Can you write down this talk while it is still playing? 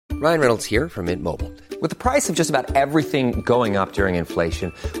Ryan Reynolds here from Mint Mobile. With the price of just about everything going up during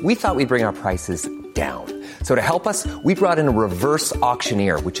inflation, we thought we'd bring our prices down. So to help us, we brought in a reverse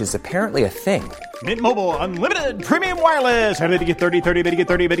auctioneer, which is apparently a thing. Mint Mobile Unlimited Premium Wireless. How to get 30, 30, bit to get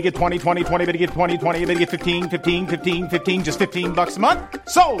 30, bit to get 20, 20, 20, bit to get 20, 20, bit to get 15, 15, 15, 15, just $15 a month?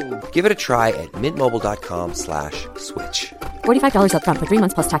 Sold! Give it a try at mintmobile.com/switch. $45 up front for 3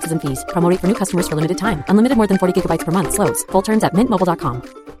 months plus taxes and fees. Promo rate for new customers for limited time. Unlimited more than 40 gigabytes per month. Slows full terms at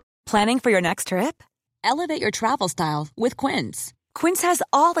mintmobile.com. Planning for your next trip? Elevate your travel style with Quince. Quince has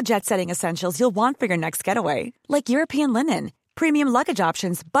all the jet-setting essentials you'll want for your next getaway, like European linen, premium luggage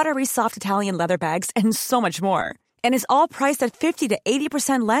options, buttery soft Italian leather bags, and so much more. And is all priced at 50 to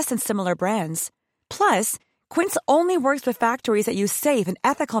 80% less than similar brands. Plus, Quince only works with factories that use safe and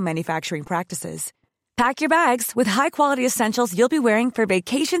ethical manufacturing practices. Pack your bags with high-quality essentials you'll be wearing for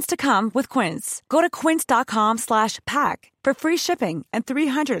vacations to come with Quince. Go to quince.com/pack for free shipping and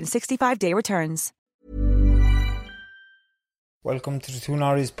 365-day returns. Welcome to the Two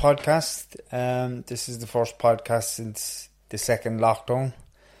Norries podcast. This is the first podcast since the second lockdown.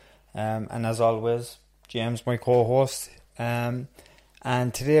 And as always, James, my co-host. And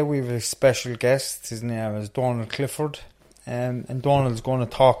today we have a special guest. His name is Donald Clifford. And Donald's going to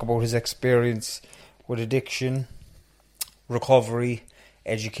talk about his experience with addiction, recovery,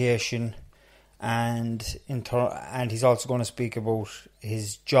 education, and he's also going to speak about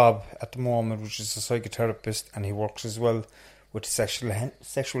his job at the moment, which is a psychotherapist, and he works as well with the sexual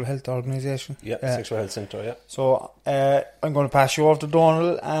health organisation. Yeah, Sexual Health Centre, yeah. So I'm going to pass you off to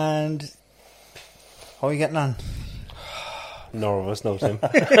Donald, and how are you getting on? Nervous now, Tim.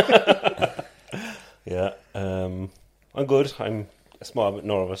 Yeah, I'm good. I'm a small bit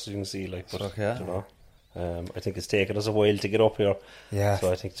nervous, as you can see, but okay. You know, I think it's taken us a while to get up here. Yeah.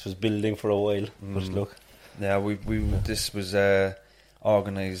 So I think this was building for a while. But look. Yeah, we this was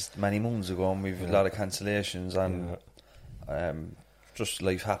organised many moons ago, and we've a lot of cancellations, and just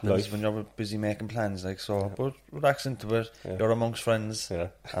life happens when you're busy making plans, so. But relax into it. Yeah. You're amongst friends, and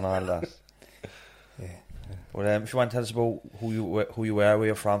all that. Yeah. But if you want to tell us about who you are, where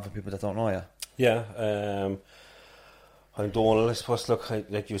you're from, for people that don't know you. Yeah. I'm Donald, I suppose. Look,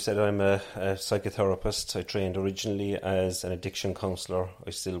 like you said, I'm a psychotherapist. I trained originally as an addiction counsellor. I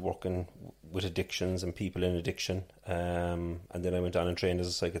still working with addictions and people in addiction. And then I went on and trained as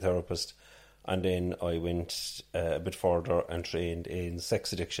a psychotherapist. And then I went a bit further and trained in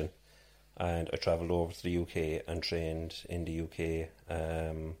sex addiction. And I travelled over to the UK and trained in the UK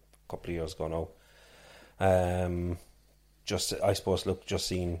a couple of years ago now. Just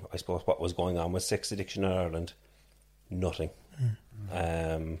seeing what was going on with sex addiction in Ireland. Nothing.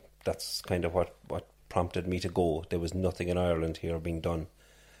 That's kind of what prompted me to go. There was nothing in Ireland here being done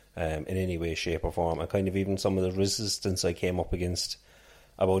in any way, shape or form. And kind of even some of the resistance I came up against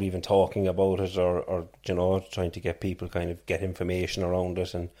about even talking about it or trying to get people kind of get information around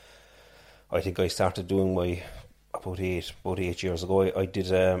it. And I think I started doing about eight years ago, I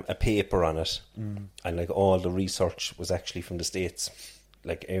did a paper on it. And all the research was actually from the States.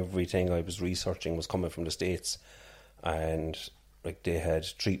 Everything I was researching was coming from the States. And they had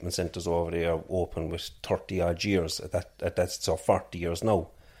treatment centres over there open with 30 odd years at that, so 40 years now,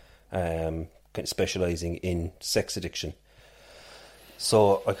 specialising in sex addiction.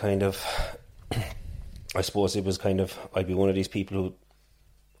 So I suppose it was I'd be one of these people who,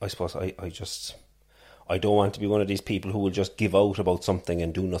 I suppose I don't want to be one of these people who will just give out about something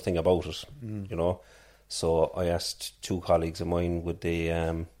and do nothing about it, So I asked two colleagues of mine, would they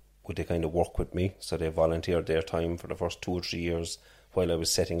kind of work with me? So they volunteered their time for the first 2 or 3 years while I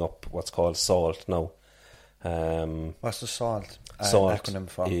was setting up what's called SALT now. What's the SALT? SALT acronym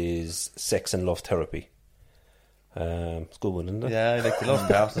for? Is Sex and Love Therapy. It's a good one, isn't it? Yeah, I like the love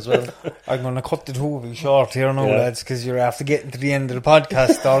part as well. I'm going to cut the two of you short here now, lads, because you're after getting to the end of the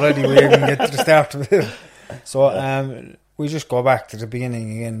podcast already. We're going to get to the start of it. So we'll just go back to the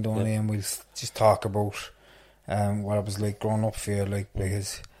beginning again, don't we? And we'll just talk about what it was like growing up for you,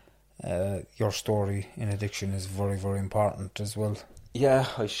 because your story in addiction is very, very important as well. Yeah,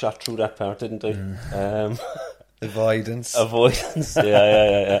 I shot through that part, didn't I? Avoidance.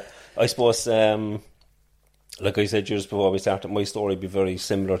 Yeah. I suppose, like I said years before we started, my story would be very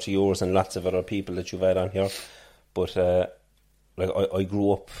similar to yours and lots of other people that you've had on here. But I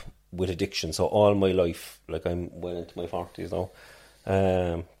grew up with addiction, so all my life, I'm well into my 40s now,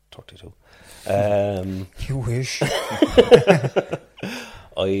 32. You wish.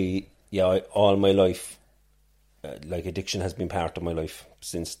 All my life, addiction has been part of my life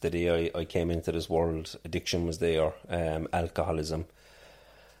since the day I came into this world. Addiction was there, alcoholism,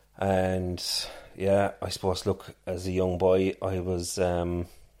 and I suppose, look, as a young boy, I was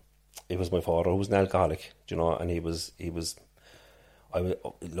it was my father who was an alcoholic, you know, and he was.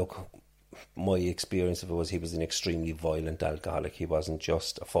 Look, my experience of it was he was an extremely violent alcoholic. He wasn't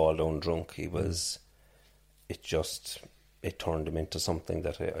just a fall down drunk. He was. It turned him into something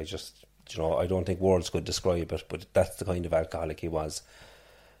that I just, you know, I don't think words could describe it, but that's the kind of alcoholic he was.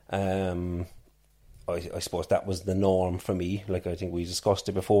 I suppose that was the norm for me. Like, I think we discussed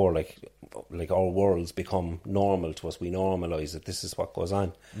it before, like our worlds become normal to us. We normalise it. This is what goes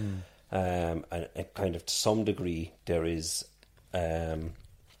on. And kind of to some degree there is kind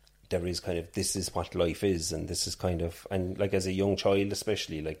of, this is what life is, and this is kind of, and like as a young child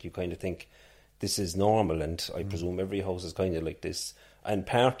especially, like you kind of think this is normal, and I presume every house is kind of like this, and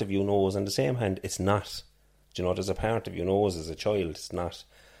part of you knows on the same hand it's not. Do you know, there's a part of you knows as a child it's not.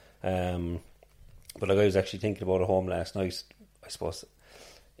 But like, I was actually thinking about it home last night, I suppose,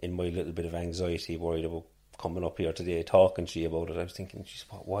 in my little bit of anxiety, worried about coming up here today talking to you about it. I was thinking, geez,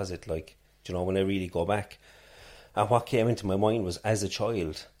 what was it like? Do you know, when I really go back, and what came into my mind was, as a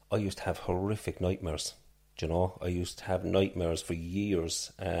child I used to have horrific nightmares. Do you know, I used to have nightmares for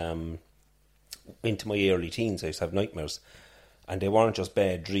years. Into my early teens I used to have nightmares, and they weren't just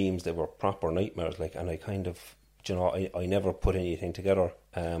bad dreams, they were proper nightmares. Like, and I kind of, you know, I never put anything together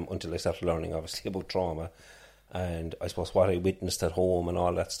until I started learning, obviously, about trauma, and I suppose what I witnessed at home and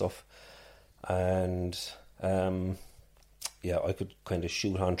all that stuff. And I could kind of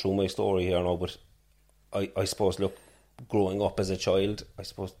shoot on through my story here now, but I suppose, look, growing up as a child, I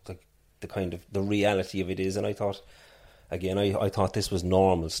suppose the kind of the reality of it is, and I thought, again, I thought this was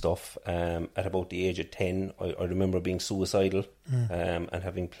normal stuff. At about the age of 10, I remember being suicidal and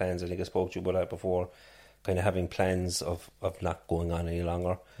having plans. I think I spoke to you about that before, kind of having plans of not going on any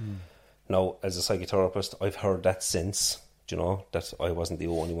longer. Now, as a psychotherapist, I've heard that since, you know, that I wasn't the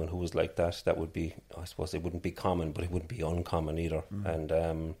only one who was like that. That would be, I suppose, it wouldn't be common, but it wouldn't be uncommon either. And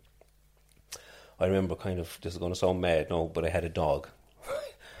I remember kind of, this is going to sound mad now, but I had a dog.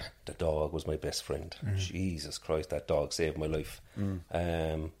 The dog was my best friend. Jesus Christ, that dog saved my life.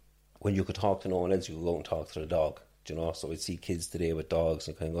 When you could talk to no one else, you could go and talk to the dog. Do you know? So I'd see kids today with dogs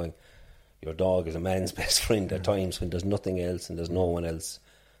and kind of going, your dog is a man's best friend at times when there's nothing else and there's no one else.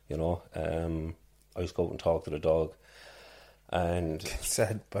 You know, I used to go out and talk to the dog. And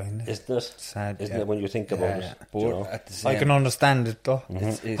sad, isn't it? Sad, isn't it, when you think about it? But you know? at the same, I can understand it though.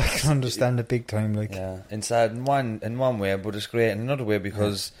 I can understand it big time. Like, it's sad in one way, but it's great in another way,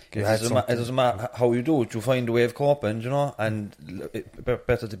 because it doesn't matter how you do it, you find a way of coping, you know. And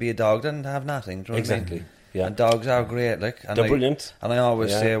better to be a dog than to have nothing. Do you know what I mean? Yeah. And dogs are great, like, and they're brilliant. And I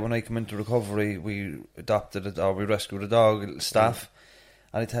always say, when I come into recovery, we rescued a dog, Staff.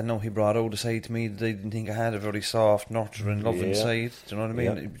 And I tell no, he brought out a side to me that I didn't think I had, a very soft, nurturing, loving side. Do you know what I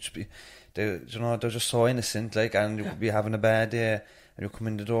mean? It would just be, they're just so innocent, like, and you could be having a bad day, and you come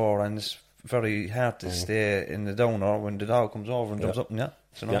in the door, and it's very hard to stay in the downer when the dog comes over and jumps up, you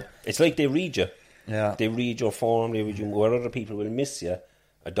know? It's like they read you. Yeah. They read your form, they read you, where other people will miss you,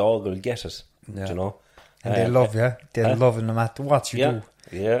 a dog will get it. Yeah. Do you know? And they love you. They love you no matter what you do.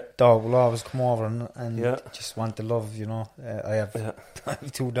 Yeah. Dog will always come over and just want the love, you know. I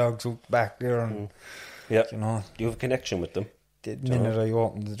have 2 dogs out back there, and you know, do you have a connection with them? The minute I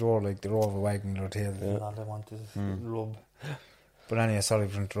open the door, like, they're over wagging their tails, and all they want is love. But anyway, sorry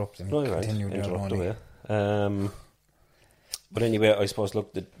for interrupting. No, you're Continue right. there, Interrupt Ronnie. away. But anyway, I suppose,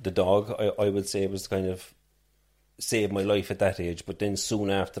 look, the dog, I would say, was kind of saved my life at that age. But then soon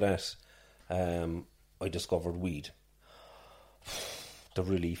after that, I discovered weed. The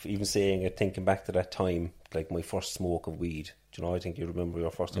relief, even saying it, thinking back to that time, like my first smoke of weed. Do you know, I think you remember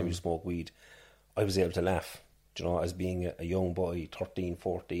your first time you smoked weed. I was able to laugh, do you know, as being a young boy, 13,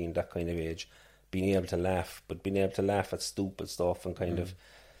 14, that kind of age, being able to laugh, but being able to laugh at stupid stuff and kind of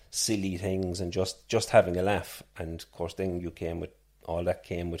silly things, and just having a laugh. And of course then all that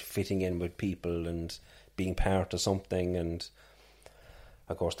came with fitting in with people and being part of something, and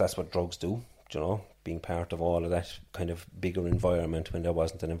of course that's what drugs do. You know, being part of all of that kind of bigger environment when there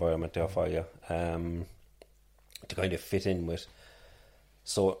wasn't an environment there for you, to kind of fit in with.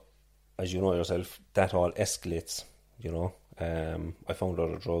 So, as you know yourself, that all escalates, you know. I found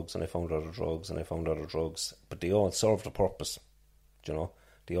other drugs, and I found other drugs, and I found other drugs, but they all served a purpose, you know.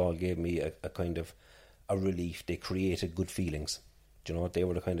 They all gave me a kind of a relief. They created good feelings, you know. They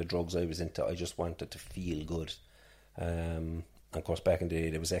were the kind of drugs I was into. I just wanted to feel good. And of course, back in the day,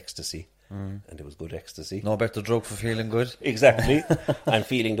 there was ecstasy. And it was good ecstasy. No better drug for feeling good. Exactly. And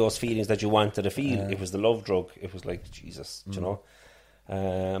feeling those feelings that you wanted to feel. It was the love drug. It was like, Jesus, you know.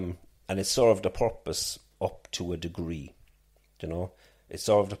 And it served a purpose up to a degree, you know. It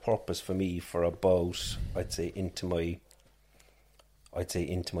served a purpose for me for about, I'd say, into my, I'd say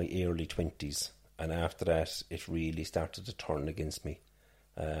into my early 20s, and after that it really started to turn against me.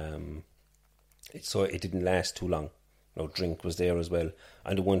 So it didn't last too long. Drink was there as well,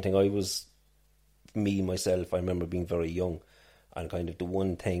 and the one thing myself, I remember being very young, and kind of the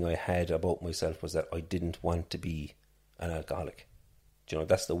one thing I had about myself was that I didn't want to be an alcoholic.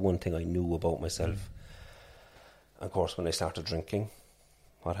 That's the one thing I knew about myself. And of course, when I started drinking,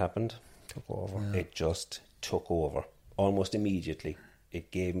 what happened? Took over. Yeah. It just took over almost immediately.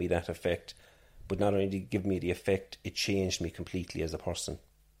 It gave me that effect, but not only did it give me the effect, it changed me completely as a person.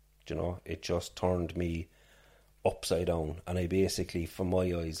 It just turned me upside down, and I basically, from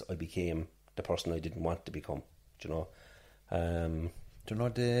my eyes, I became the person I didn't want to become. Do you know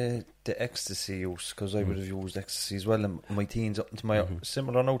the ecstasy use? Because I would have used ecstasy as well in my teens, up into my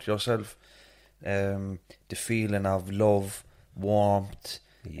similar note to yourself. The feeling of love, warmth,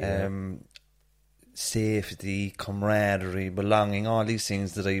 safety, camaraderie, belonging, all these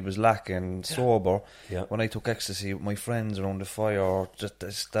things that I was lacking sober. Yeah. When I took ecstasy with my friends around the fire,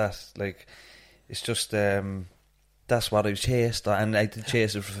 that's what I chased, and I did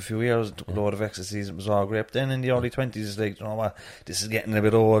chase it for a few years. Took a load of ecstasies, it was all great. But then in the early 20s, it's like, you know what, this is getting a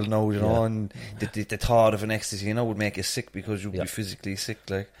bit old now, you know, and the thought of an ecstasy, would make you sick because you'd be physically sick,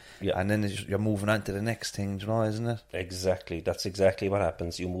 and then you're moving on to the next thing, you know, isn't it? Exactly, that's exactly what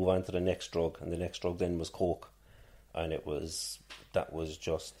happens. You move on to the next drug, and the next drug then was coke, and that was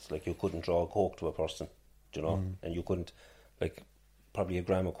just like, you couldn't draw coke to a person, you know, and you couldn't, like, probably a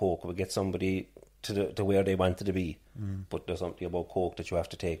gram of coke would get somebody to where they wanted to be, but there's something about coke that you have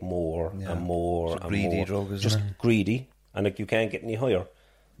to take more and more. It's a greedy drug, isn't it? Just greedy, and like, you can't get any higher,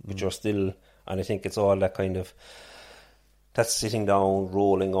 but you're still. And I think it's all that kind of, that's sitting down,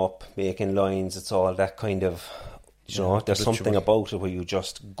 rolling up, making lines. It's all that kind of, you know. There's something about it where you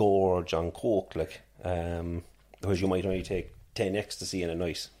just gorge on coke, like, whereas you might only take 10 ecstasy in a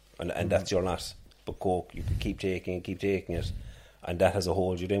night, and that's your lot. But coke, you can keep taking it, and that has a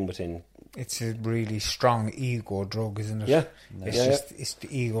hold you in within. It's a really strong ego drug, isn't it? Yeah. It's the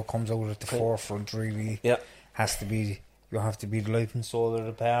ego comes out at the forefront, really. Yeah. Has to be, you have to be the life and soul of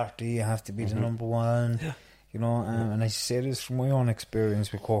the party, you have to be the number one. Yeah. You know, and I say this from my own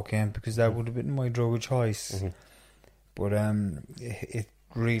experience with cocaine, because that would have been my drug of choice. But it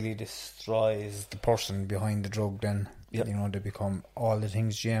really destroys the person behind the drug then. You know, they become all the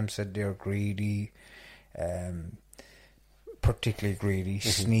things James said. They're greedy, particularly greedy,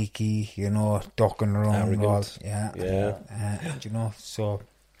 sneaky, you know, ducking around. Arrogant. You know, so,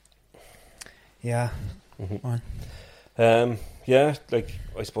 like,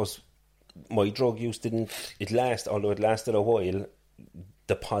 I suppose my drug use although it lasted a while,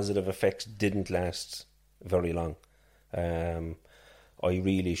 the positive effects didn't last very long. I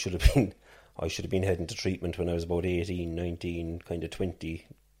really should have been heading to treatment when I was about 18, 19, kind of 20,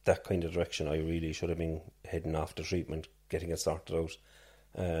 that kind of direction. I really should have been heading off to treatment, getting it sorted out.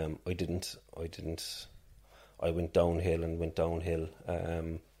 I didn't. I went downhill.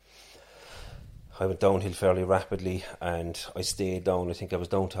 I went downhill fairly rapidly, and I stayed down. I think I was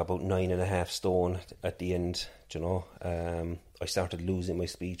down to about 9.5 stone at the end, you know. I started losing my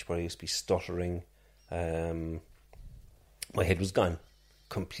speech, where I used to be stuttering. My head was gone,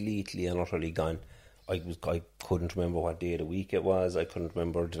 completely and utterly gone. I couldn't remember what day of the week it was. I couldn't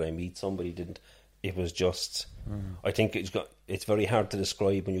remember, did I meet somebody, didn't. It was just, I think it's very hard to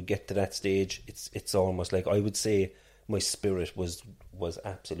describe when you get to that stage. It's almost like, I would say, my spirit was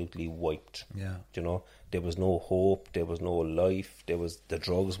absolutely wiped. Yeah. You know, there was no hope, there was no life, the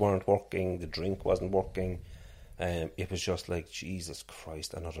drugs weren't working, the drink wasn't working. It was just like, Jesus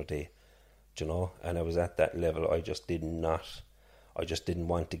Christ, another day. You know, and I was at that level. I just didn't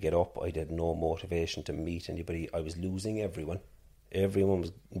want to get up. I had no motivation to meet anybody. I was losing everyone.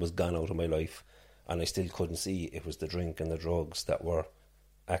 Everyone was gone out of my life, and I still couldn't see it was the drink and the drugs that were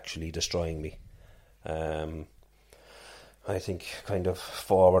actually destroying me. I think, kind of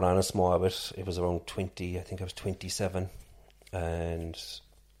forward on a small bit, it was around 20, I think I was 27, and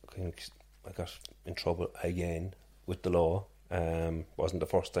I got in trouble again with the law. Wasn't the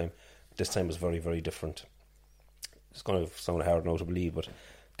first time. This time was very, very different. It's going to sound hard now to believe, but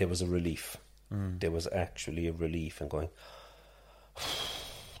there was a relief. There was actually a relief, and going,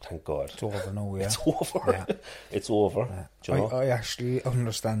 thank God. It's over now, yeah. It's over. Yeah. It's over. Yeah. Do you know? I actually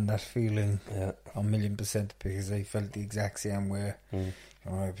understand that feeling 1,000,000%, because I felt the exact same way. You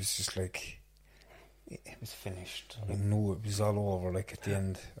know, it was just like, it was finished. I knew it was all over, like, at the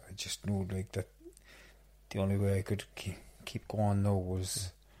end. I just knew, like, that the only way I could keep going now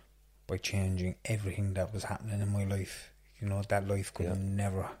was by changing everything that was happening in my life. You know, that life could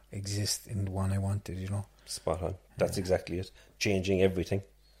never exist in the one I wanted, you know. spot on. That's exactly it. Changing everything.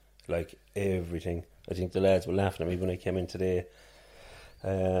 Like, everything. I think the lads were laughing at me when I came in today.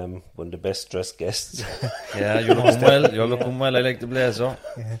 One of the best dressed guests. Yeah, you're looking well. You're looking well. I like the blazer.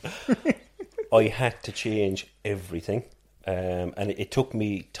 I had to change everything. And it took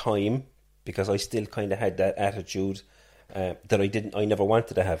me time, because I still kind of had that attitude that I never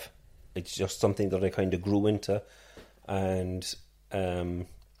wanted to have. It's just something that I kind of grew into. And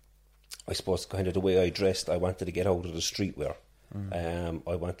I suppose kind of the way I dressed, I wanted to get out of the streetwear.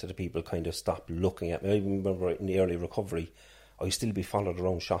 I wanted the people kind of stop looking at me. I remember in the early recovery, I used to still be followed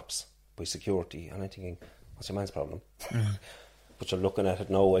around shops by security, and I'm thinking, what's your man's problem? But you're looking at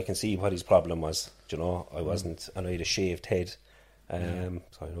it now, I can see what his problem was. Do you know, I wasn't, and I had a shaved head.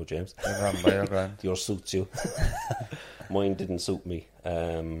 Sorry, no, James. You're grand. Yours suits you. Mine didn't suit me.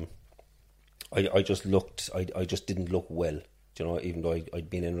 I just looked, I just didn't look well. Do you know, even though I'd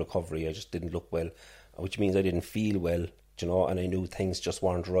been in recovery, I just didn't look well, which means I didn't feel well. Do you know, and I knew things just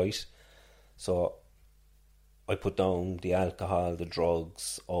weren't right. So I put down the alcohol, the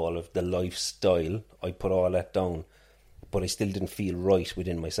drugs, all of the lifestyle. I put all that down, but I still didn't feel right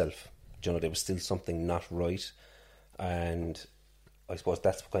within myself. Do you know, there was still something not right, and I suppose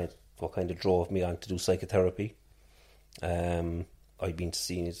that's what kind of drove me on to do psychotherapy. I'd been to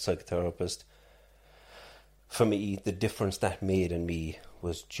see a psychotherapist. For me, the difference that made in me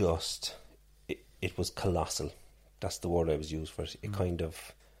was just, it was colossal. That's the word I was used for it. It kind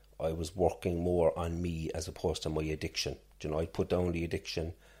of, I was working more on me as opposed to my addiction. Do you know, I put down the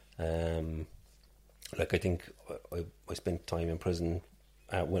addiction. Like, I think I spent time in prison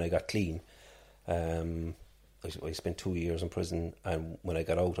when I got clean. I spent 2 years in prison, and when I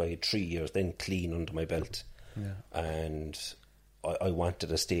got out, I had 3 years then clean under my belt. And I wanted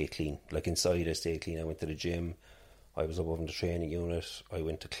to stay clean. Like, inside I stayed clean. I went to the gym, I was above in the training unit, I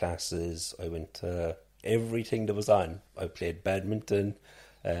went to classes, I went to everything that was on. I played badminton.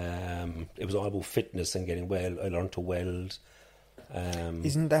 It was all about fitness and getting well. I learned to weld.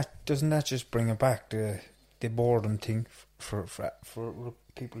 Doesn't that just bring it back, the boredom thing for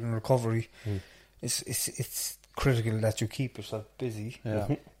people in recovery? It's critical that you keep yourself busy.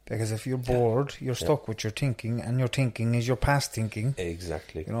 Because if you're bored, you're stuck with your thinking, and your thinking is your past thinking.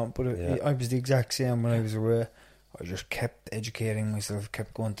 Exactly. You know, but I was the exact same when I was away. I just kept educating myself,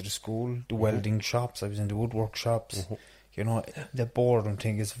 kept going to the school, the welding shops. I was in the woodwork shops. You know, the boredom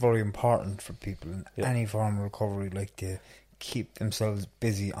thing is very important for people in any form of recovery. Like, to keep themselves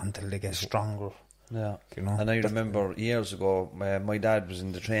busy until they get stronger. Yeah, you know. And I remember years ago, my dad was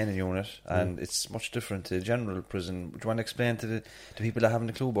in the training unit, and it's much different to general prison. Do you want to explain to the people that haven't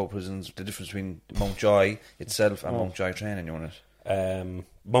a clue about prisons the difference between Mountjoy itself and Mountjoy training unit?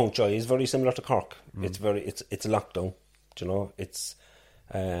 Mountjoy is very similar to Cork. It's a lockdown. Do you know,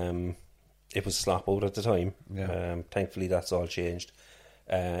 it was slap out at the time. Thankfully, that's all changed.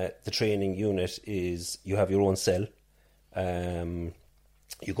 The training unit is, you have your own cell.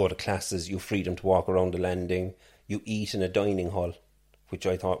 You go to classes, you have freedom to walk around the landing, you eat in a dining hall, which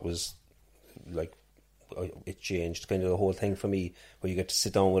I thought was, like, it changed kind of the whole thing for me, where you get to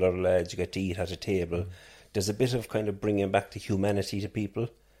sit down with other lads, you get to eat at a table. There's a bit of kind of bringing back the humanity to people,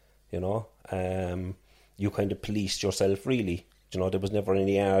 you know. You kind of policed yourself, really. You know, there was never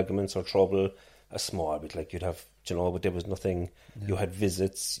any arguments or trouble. A small bit, like you'd have, you know, but there was nothing. You had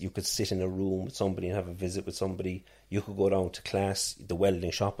visits. You could sit in a room with somebody and have a visit with somebody. You could go down to class. The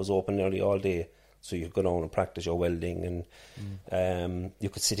welding shop was open nearly all day, so you could go down and practice your welding. And you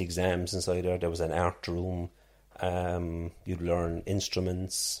could sit exams inside there. There was an art room. You'd learn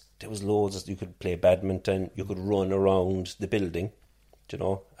instruments. There was loads. You could play badminton. You could run around the building. You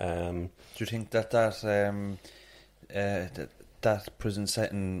know. Do you think that prison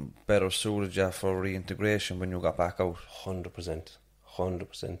setting better suited you for reintegration when you got back out? 100%.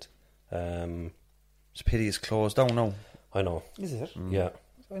 It's a pity it's closed down now. I know. Is it? Yeah.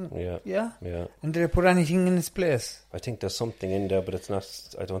 Yeah. And did they put anything in its place? I think there's something in there, but it's not.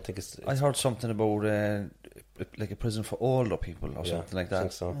 I don't think it's. I heard something about like a prison for older people or something like that. I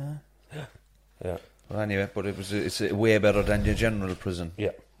think so. Yeah. But anyway, it's way better than your general prison.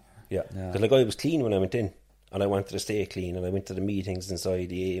 Yeah. Because like, I was clean when I went in, and I wanted to stay clean, and I went to the meetings inside,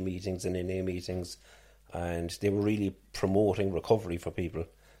 the AA meetings and NA meetings, and they were really promoting recovery for people,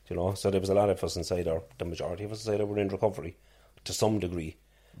 you know. So there was a lot of us inside there. The majority of us inside there were in recovery to some degree.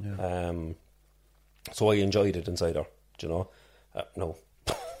 So I enjoyed it inside there, you know. No,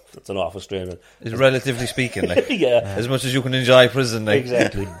 that's an awful strain. It's relatively speaking, like, as much as you can enjoy prison, like.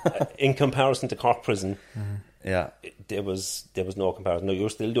 Exactly. In comparison to Cork prison, there was no comparison. No, you were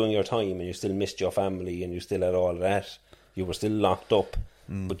still doing your time, and you still missed your family, and you still had all of that. You were still locked up,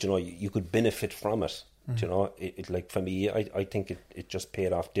 but you know, you could benefit from it. You know, it like for me, I think it just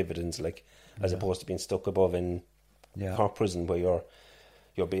paid off dividends, like as opposed to being stuck above in Cork prison where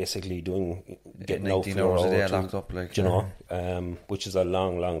you're basically getting out for 19 hours a day two, locked up, like, you know, which is a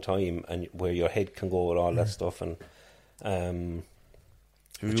long time, and where your head can go with all that stuff. And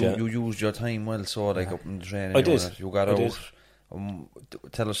you used your time well, so like up in the training. I did. You got out.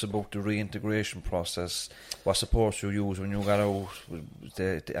 Tell us about the reintegration process. What support you used when you got out?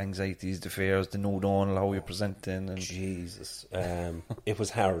 The anxieties, the fears, the no Donal, how you're presenting. And Jesus, it was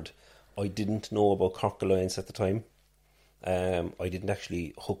hard. I didn't know about Cork Alliance at the time. I didn't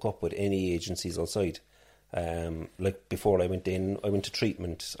actually hook up with any agencies outside. Like before I went in, I went to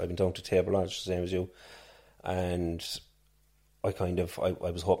treatment. I went down to Table Lodge, same as you, and I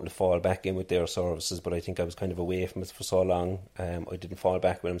was hoping to fall back in with their services, but I think I was kind of away from it for so long. I didn't fall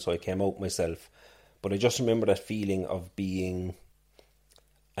back with them, so I came out myself. But I just remember that feeling of being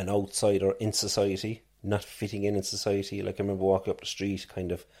an outsider in society, not fitting in society. Like I remember walking up the street,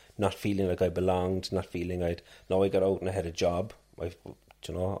 kind of not feeling like I belonged, not feeling I got out and I had a job. I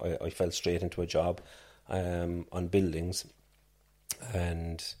fell straight into a job on buildings,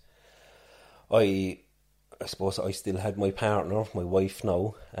 and I suppose I still had my partner, my wife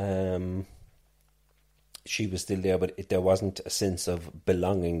now. She was still there, but there wasn't a sense of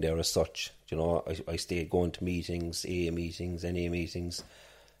belonging there as such. You know, I stayed going to meetings, AA meetings, NA meetings,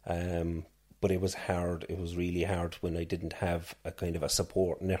 but it was hard. It was really hard when I didn't have a kind of a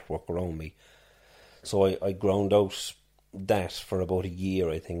support network around me. So I ground out that for about a year,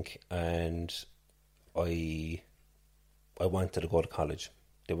 I think, and I wanted to go to college.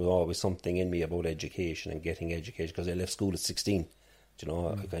 There was always something in me about education and getting education, because I left school at 16. You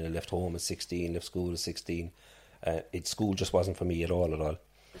know, I kind of left home at 16, left school at 16. School just wasn't for me at all.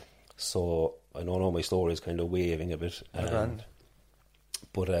 So I know my story is kind of waving a bit.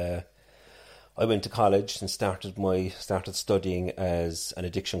 But I went to college and started studying as an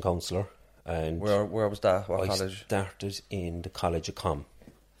addiction counsellor. And where was that? What college? I started in the College of Com.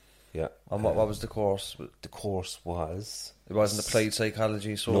 Yeah. And what was the course? The course was... It wasn't applied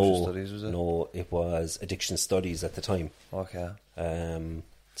psychology, social studies, was it? No, it was addiction studies at the time. Okay.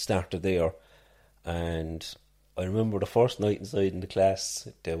 Started there, and I remember the first night inside in the class,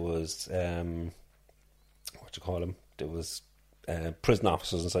 there was, there was prison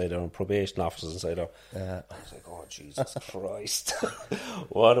officers inside there and probation officers inside there. Yeah. I was like, oh, Jesus Christ,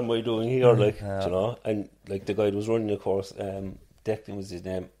 what am I doing here? Like, you know, and like the guy who was running the course, Declan was his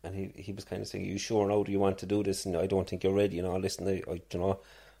name, and he was kind of saying, "Are you sure now? Do you want to do this? And I don't think you're ready." You know, listen, I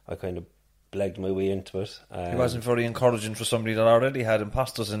kind of blagged my way into it. It wasn't very encouraging for somebody that already had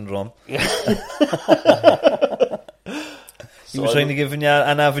imposter syndrome. Yeah. He was trying to give you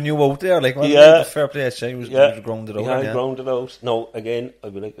an avenue out there, like, a fair play. He was grounded out. Yeah, grounded out. No, again,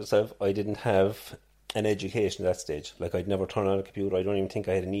 I'd be like myself. I didn't have an education at that stage. Like, I'd never turned on a computer. I don't even think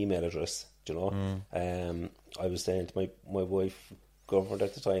I had an email address. You know, I was saying to my wife, girlfriend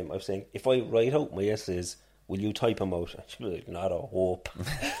at the time, I was saying, if I write out my essays, will you type them out? And she was like, not a hope.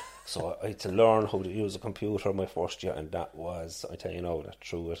 So I had to learn how to use a computer my first year, and that was, I tell you now, that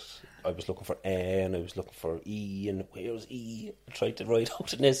through it, I was looking for A and I was looking for E, and where's E? I tried to write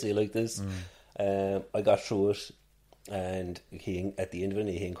out an essay like this. I got through it, and at the end of it,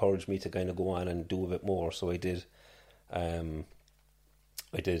 he encouraged me to kind of go on and do a bit more, so I did. And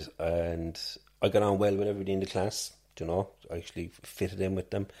I got on well with everybody in the class. You know, I actually fitted in with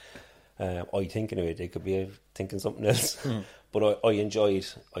them. I think anyway, they could be thinking something else, but I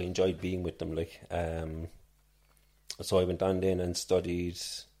enjoyed being with them. Like, so I went on then and studied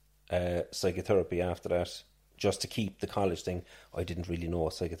psychotherapy after that, just to keep the college thing. I didn't really know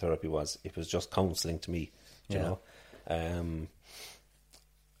what psychotherapy was. It was just counselling to me, you know. And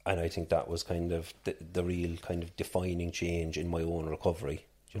I think that was kind of the real kind of defining change in my own recovery.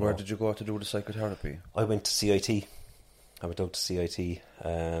 Where did you go to do the psychotherapy? I went to CIT. I went out to CIT.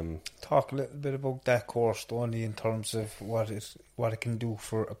 Talk a little bit about that course, Donny, in terms of what it can do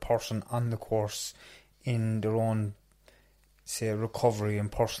for a person on the course in their own, say, recovery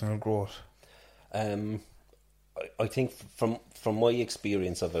and personal growth. I think from my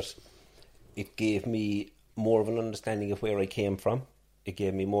experience of it, it gave me more of an understanding of where I came from. It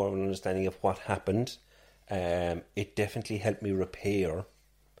gave me more of an understanding of what happened. It definitely helped me repair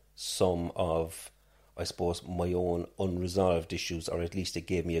some of, I suppose, my own unresolved issues, or at least it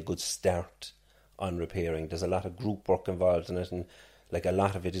gave me a good start on repairing. There's a lot of group work involved in it, and like a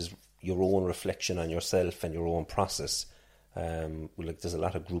lot of it is your own reflection on yourself and your own process. Like there's a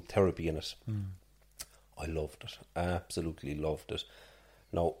lot of group therapy in it. I loved it, absolutely loved it.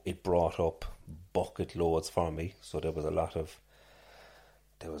 Now, it brought up bucket loads for me, so there was a lot of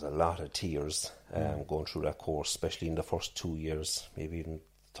there was a lot of tears going through that course, especially in the first 2 years, maybe even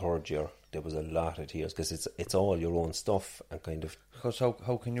third year. There was a lot of tears because it's all your own stuff, and kind of, because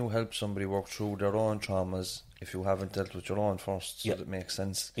how can you help somebody work through their own traumas if you haven't dealt with your own first? So that makes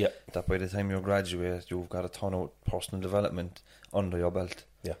sense. Yeah. That by the time you graduate, you've got a ton of personal development under your belt.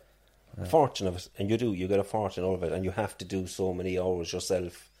 Yeah. A fortune of it, and you get a fortune out of it, and you have to do so many hours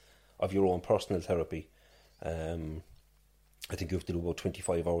yourself of your own personal therapy. I think you have to do about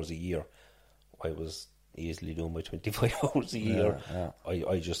 25 hours a year. I was easily doing my 25 hours a year.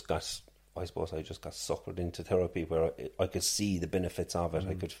 I just got suckered into therapy where I could see the benefits of it.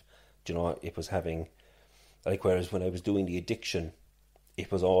 I could, it was having, like, whereas when I was doing the addiction,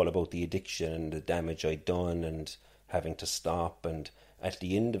 it was all about the addiction and the damage I'd done and having to stop. And at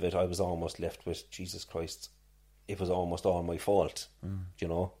the end of it, I was almost left with, Jesus Christ, it was almost all my fault,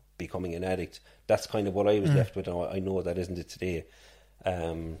 becoming an addict. That's kind of what I was left with. I know that isn't it today.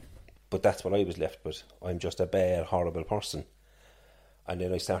 But that's what I was left with. I'm just a bad, horrible person. And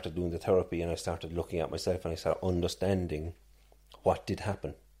then I started doing the therapy, and I started looking at myself, and I started understanding what did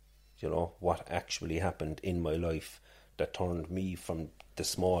happen. What actually happened in my life that turned me from the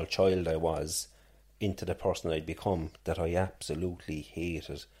small child I was into the person I'd become, that I absolutely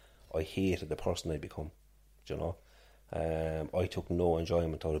hated. I hated the person I'd become, I took no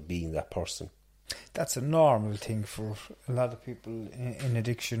enjoyment out of being that person. That's a normal thing for a lot of people in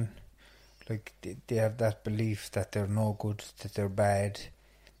addiction. Like, they have that belief that they're no good, that they're bad,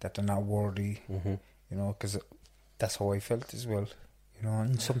 that they're not worthy, because that's how I felt as well,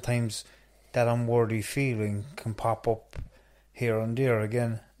 and sometimes that unworthy feeling can pop up here and there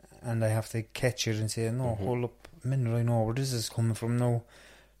again, and I have to catch it and say, no, hold up a minute, I know where this is coming from now,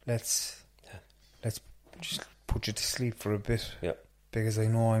 let's just put you to sleep for a bit, because I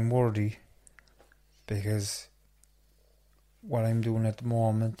know I'm worthy, because what I'm doing at the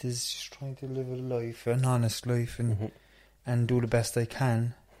moment is just trying to live a life, an honest life, and do the best I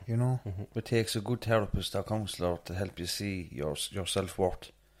can, It takes a good therapist or counsellor to help you see your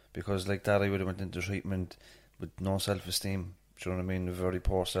self-worth, because like that I would have went into treatment with no self-esteem, do you know what I mean, a very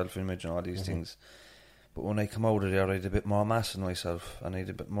poor self-image and all these things. But when I come out of there, I had a bit more mass in myself, and I had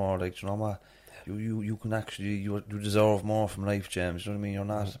a bit more like, what, you can actually, you deserve more from life, James, you know what I mean, you're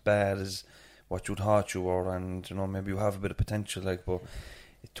not as bad as what you thought you were, and maybe you have a bit of potential, like, but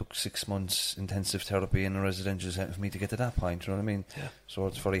it took 6 months intensive therapy in a residential centre for me to get to that point, you know what I mean? Yeah. So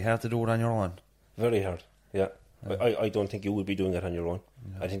it's very hard to do it on your own. Very hard, yeah. I don't think you would be doing it on your own.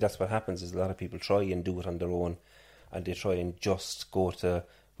 Yeah. I think that's what happens, is a lot of people try and do it on their own, and they try and just go to,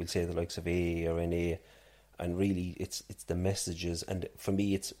 we'll say, the likes of AA or NA, and really it's the messages, and for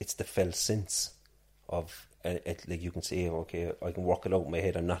me it's the felt sense of it. Like, you can say, okay, I can work it out in my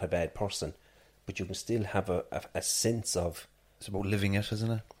head, I'm not a bad person, but you can still have a sense of, it's about living it,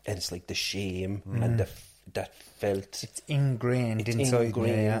 isn't it? And it's like the shame and that felt, it's ingrained inside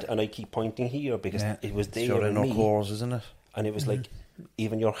me, and I keep pointing here because it was there. It's your inner cores, isn't it? And it was like,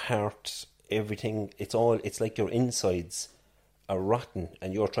 even your heart, everything, it's like your insides are rotten,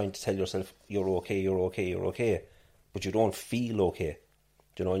 and you're trying to tell yourself you're okay, but you don't feel okay.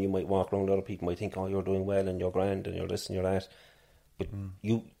 And you might walk around, other people might think, oh, you're doing well and you're grand and you're this and you're that, but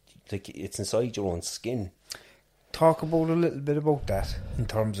you, like, it's inside your own skin. Talk about a little bit about that, in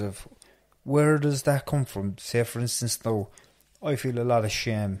terms of where does that come from? Say, for instance, now I feel a lot of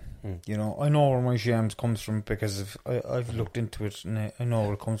shame. I know where my shame comes from, because I've looked into it, and I know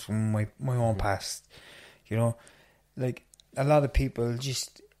where it comes from, my own past. Like, a lot of people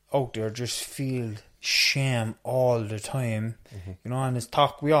just out there just feel shame all the time, and it's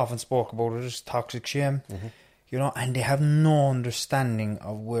we often spoke about it, it's toxic shame, and they have no understanding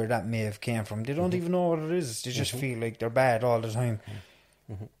of where that may have came from. They don't even know what it is. They just feel like they're bad all the time.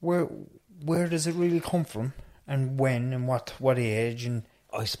 Where does it really come from, and when, and what age? And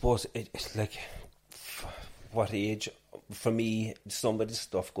I suppose it's like, what age? For me, some of this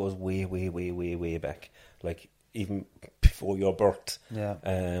stuff goes way, way, way, way, way back. Like, even before your birth. Yeah.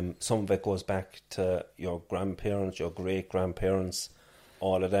 Some of it goes back to your grandparents, your great grandparents.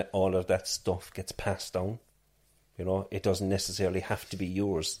 All of that stuff gets passed down. It doesn't necessarily have to be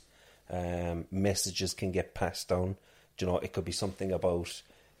yours. Messages can get passed down. It could be something about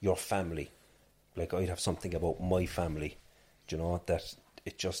your family. Like, I'd have something about my family. That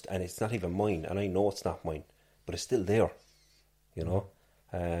it just, and it's not even mine, and I know it's not mine, but it's still there.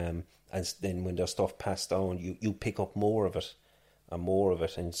 And then when there's stuff passed down, you pick up more of it,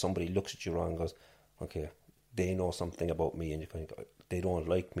 and somebody looks at you wrong and goes, okay, they know something about me, and you kind of, they don't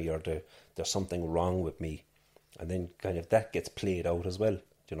like me, or there's something wrong with me, and then kind of that gets played out as well.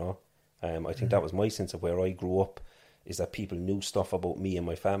 I think that was my sense of where I grew up. is that people knew stuff about me and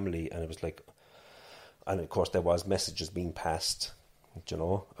my family, and it was like, and of course there was messages being passed, you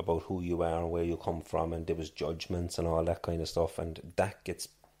know, about who you are and where you come from, and there was judgments and all that kind of stuff, and that gets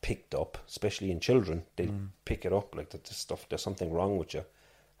picked up, especially in children. They pick it up like that. This stuff, there's something wrong with you,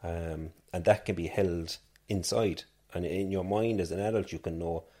 and that can be held inside, and in your mind as an adult you can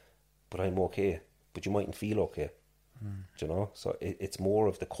know, but I'm okay, but you mightn't feel okay. You know, so it's more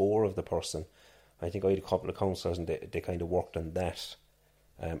of the core of the person. I think I had a couple of counsellors, and they kind of worked on that,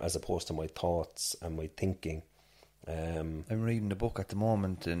 as opposed to my thoughts and my thinking. I'm reading the book at the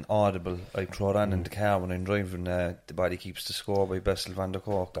moment in Audible. I throw it on in the car when I'm driving. The Body Keeps the Score by Bessel van der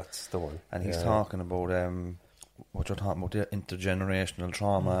Kolk. That's the one. And he's talking about what you're talking about, the intergenerational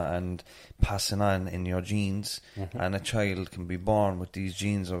trauma and passing on in your genes. And a child can be born with these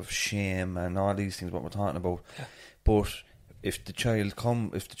genes of shame and all these things, what we're talking about. But if the child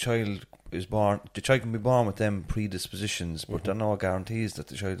is born, the child can be born with them predispositions, but there are no guarantees that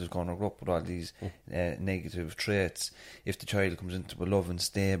the child is going to grow up with all these negative traits. If the child comes into a loving,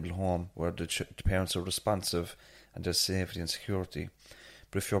 stable home where the parents are responsive and there's safety and security.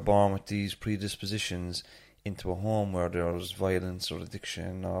 But if you're born with these predispositions into a home where there's violence or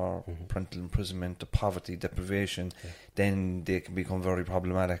addiction or parental imprisonment or poverty, deprivation, then they can become very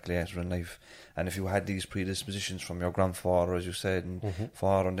problematic later in life. And if you had these predispositions from your grandfather, as you said, and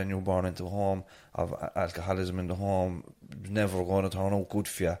father, and then you were born into a home of alcoholism in the home, it's never going to turn out good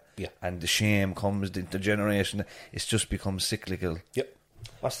for you. Yeah. And the shame comes, the intergeneration, it's just becomes cyclical. Yep.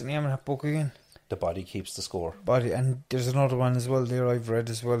 What's the name of that book again? The Body Keeps the Score. Body, and there's another one as well there I've read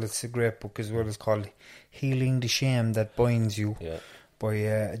as well. It's a great book as well. It's called Healing the Shame That Binds You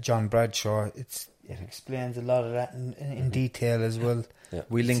by John Bradshaw. It explains a lot of that in detail as well. Yeah.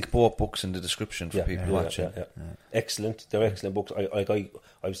 We link both books in the description for people watching. Yeah. Excellent. They're excellent books. I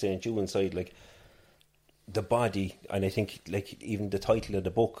was saying to you inside, like, the body, and I think, like, even the title of the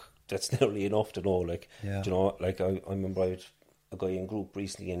book, that's nearly enough to know, like, you know, like, I remember I had a guy in group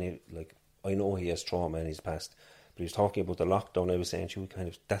recently, and he, like, I know he has trauma in his past, but he was talking about the lockdown. I was saying to you, kind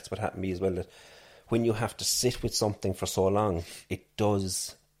of, that's what happened to me as well, that when you have to sit with something for so long, it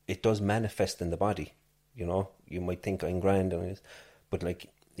does manifest in the body. You know, you might think I'm grand, but like,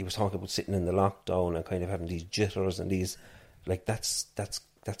 he was talking about sitting in the lockdown and kind of having these jitters and these, like, that's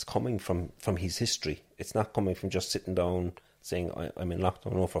coming from his history. It's not coming from just sitting down saying I'm in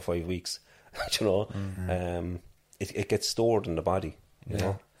lockdown now for 5 weeks. You know, it gets stored in the body. You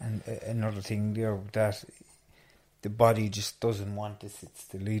know. And another thing there, that the body just doesn't want to sit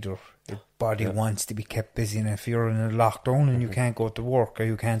still either. The body wants to be kept busy, and if you're in a lockdown and you can't go to work or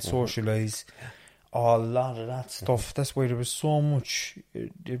you can't socialise, a lot of that stuff. That's why there was so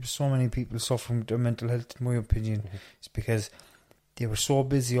many people suffering with their mental health, in my opinion. It's because they were so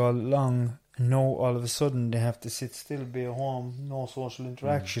busy all along, and now all of a sudden they have to sit still, be at home, no social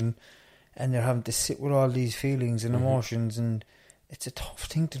interaction, and they're having to sit with all these feelings and emotions, and it's a tough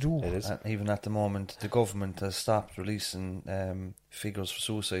thing to do. It is. And even at the moment, the government has stopped releasing figures for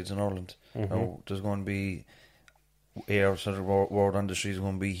suicides in Ireland. Now, there's going to be, the world industry is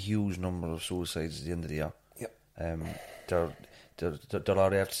going to be a huge number of suicides at the end of the year. Yep. They're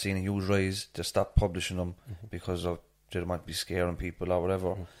already after seeing a huge rise. They stopped publishing them because of they might be scaring people or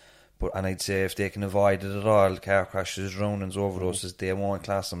whatever. And I'd say if they can avoid it at all, car crashes, drownings, overdoses, they won't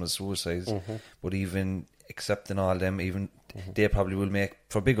class them as suicides. But even accepting all them, even they probably will make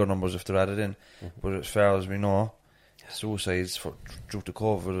for bigger numbers if they're added in. But as far as we know, suicides due to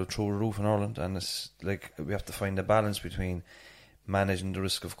COVID are through the roof in Ireland, and it's like we have to find a balance between managing the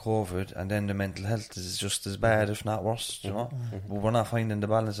risk of COVID and then the mental health is just as bad, if not worse. You know, but we're not finding the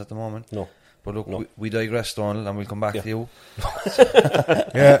balance at the moment. No. But look, we digress, Donald, and we'll come back to you. I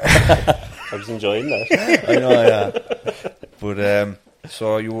was enjoying that. I know, But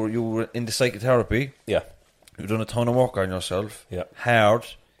so you were in the psychotherapy. Yeah. You've done a ton of work on yourself. Yeah. Hard.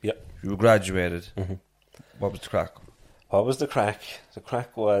 Yeah. You graduated. What was the crack? What was the crack? The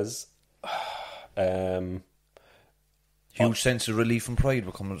crack was huge sense of relief and pride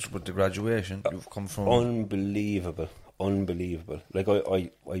with the graduation. You've come from unbelievable. Like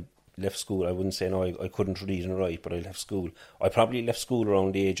I left school. I wouldn't say no. I couldn't read and write, but I left school. I probably left school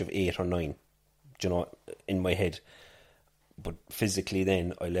around the age of 8 or 9. You know, in my head. But physically,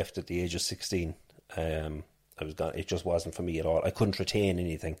 then I left at the age of 16. I was gone. It just wasn't for me at all. I couldn't retain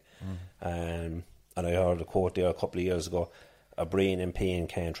anything. And I heard a quote there a couple of years ago: "A brain in pain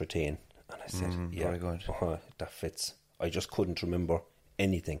can't retain." And I said, "Yeah, very good. That fits." I just couldn't remember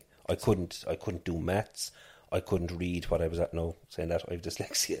anything. I couldn't do maths. I couldn't read what I was at now. Saying that, I have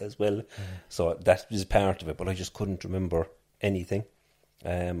dyslexia as well, so that is part of it. But I just couldn't remember anything.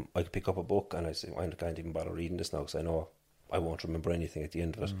 I could pick up a book and I say, I can't even bother reading this now because I know I won't remember anything at the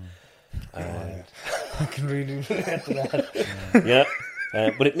end of it. And I can really relate to that. yeah.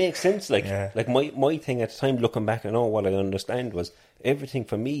 But it makes sense. Like my thing at the time, looking back, I know what I understand was everything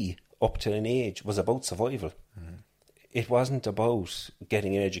for me up to an age was about survival. It wasn't about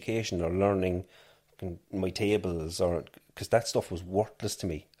getting an education or learning my tables, or because that stuff was worthless to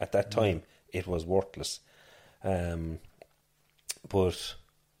me at that time. It was worthless. But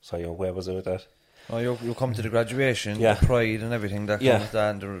so where was I with that? Oh, you'll come to the graduation, Yeah. the pride and everything that Yeah. comes with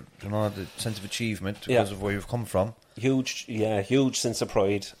that, and the sense of achievement because of where you've come from. Huge sense of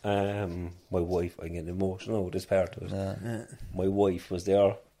pride. My wife, I get emotional with this part of it. My wife was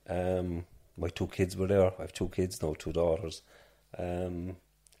there. My 2 kids were there. I have 2 kids now, 2 daughters.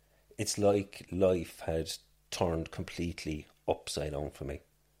 It's like life had turned completely upside down for me.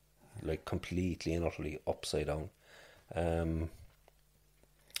 Like completely and utterly upside down.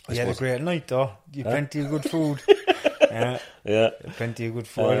 You had a great night though. You had plenty of good food. Yeah. Plenty of good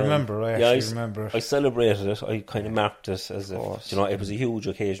food. I remember. I remember. I celebrated it. I kind of marked it as if, it was a huge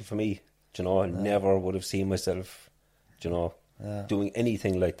occasion for me. I never would have seen myself, doing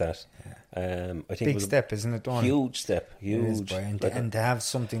anything like that. I think big it was step, isn't it, Don? Huge step, huge. And to have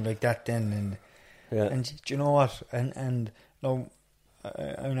something like that then, and do you know what? And no,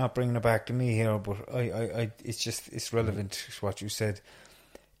 I'm not bringing it back to me here, but it's relevant to what you said.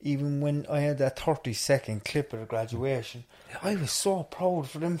 Even when I had that 30-second clip of the graduation, I was so proud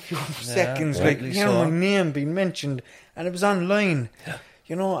for them few seconds, my name being mentioned, and it was online.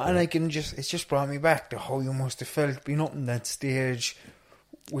 And it just brought me back to how you must have felt being up on that stage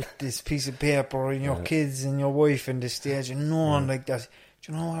with this piece of paper and your kids and your wife on the stage and knowing like that.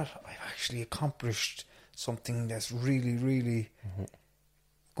 Do you know what? I've actually accomplished something that's really, really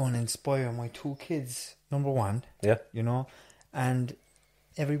going to inspire my 2 kids, number one. Yeah. And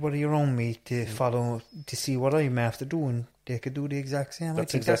everybody around me to follow, to see what I'm after doing. They could do the exact same. I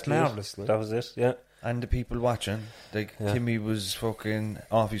think that's marvellous. That was it, yeah. And the people watching, Timmy was fucking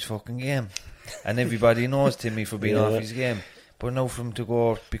off his fucking game. And everybody knows Timmy for being off his game. But now for him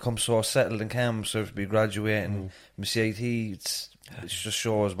to become so settled and calm, so to be graduating from CIT, it just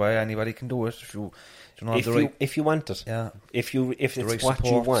shows why anybody can do it. If you want it. Yeah. If it's what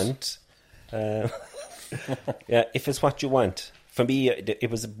you want. If it's what you want. For me,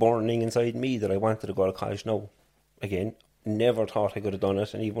 it was burning inside me that I wanted to go to college now. Again, never thought I could have done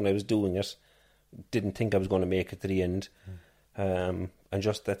it, and even when I was doing it, didn't think I was going to make it to the end. And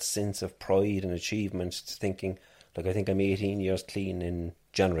just that sense of pride and achievement, thinking, I think I'm 18 years clean in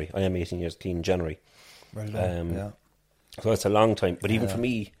January. I am 18 years clean in January. Well done, So it's a long time. But even for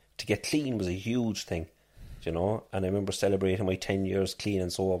me, to get clean was a huge thing, And I remember celebrating my 10 years clean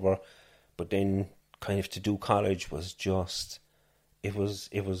and sober. But then kind of to do college was just... It was,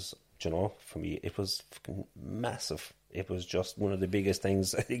 for me, it was fucking massive. It was just one of the biggest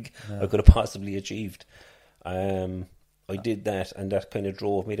things I think I could have possibly achieved. I did that, and that kind of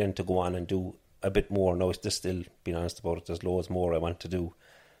drove me then to go on and do a bit more. Now, it's still, being honest about it, there's loads more I want to do.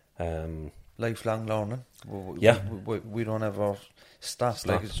 Lifelong learning. We don't ever stop.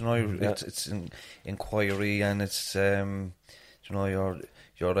 It's an inquiry, and it's you're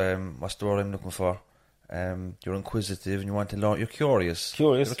what's the word I'm looking for? You're inquisitive and you want to learn. You're curious.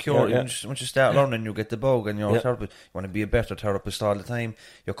 You're curious. Once you start learning, you get the bug, and you're a therapist. You want to be a better therapist all the time.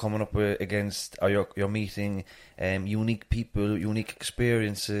 You're coming up against, or you're meeting unique people, unique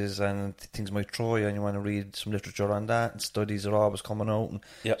experiences, and things might throw you, and you want to read some literature on that. And studies are always coming out. And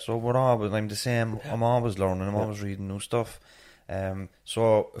so I'm the same. I'm always learning. I'm always reading new stuff.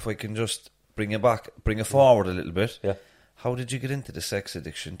 So if I can just bring it forward a little bit. Yeah. How did you get into the sex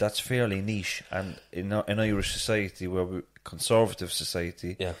addiction? That's fairly niche, and in Irish society, conservative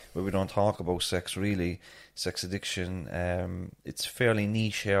society, where we don't talk about sex really, sex addiction, it's fairly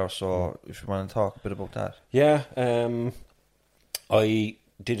niche here. So, if you want to talk a bit about that, I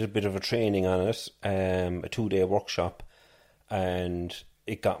did a bit of a training on it, a 2-day workshop, and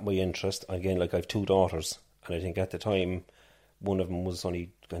it got my interest. Again, I have 2 daughters, and I think at the time, one of them was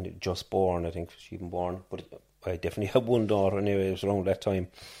only kind of just born. I think she was born, but I definitely had 1 daughter anyway. It was around that time.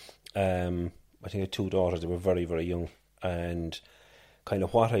 I think I had 2 daughters. They were very, very young. And kind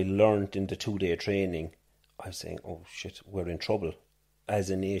of what I learned in the 2-day training, I was saying, oh shit, we're in trouble.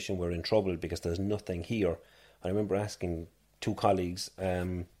 As a nation, we're in trouble because there's nothing here. I remember asking 2 colleagues,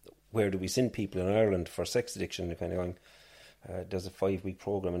 where do we send people in Ireland for sex addiction? They're kind of going, there's a 5-week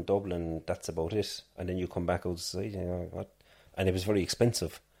program in Dublin, that's about it. And then you come back outside, what? And it was very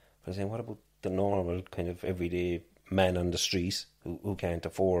expensive. I was saying, what about the normal kind of everyday man on the street who can't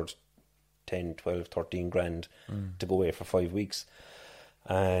afford 10, 12, 13 grand to go away for 5 weeks?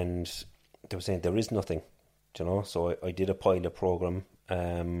 and they were saying there is nothing, you know. So I did a pilot program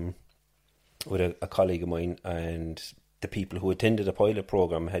with a colleague of mine, and the people who attended the pilot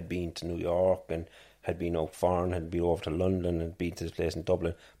program had been to New York and had been out foreign, had been over to London and been to this place in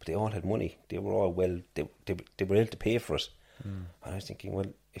Dublin, but they all had money. They were all they were able to pay for it. And I was thinking,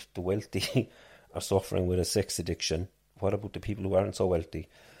 well, if the wealthy are suffering with a sex addiction, what about the people who aren't so wealthy?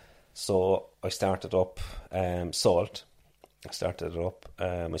 So I started up SALT. I started it up,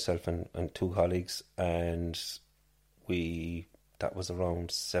 myself and 2 colleagues, and that was around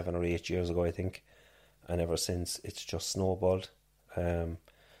 7 or 8 years ago, I think, and ever since it's just snowballed. And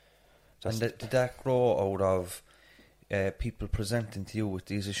did that grow out of people presenting to you with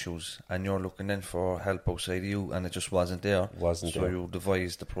these issues, and you're looking then for help outside you, and it just wasn't there? So you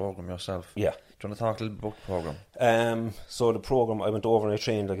devised the program yourself? Yeah. Do you want to talk a little bit about the program? So the program, I went over and I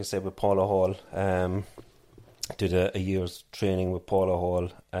trained, like I said, with Paula Hall. Did a year's training with Paula Hall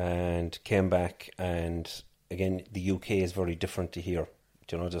and came back, and again, the UK is very different to here.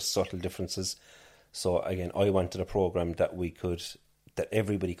 You know, there's subtle differences. So again, I wanted a program that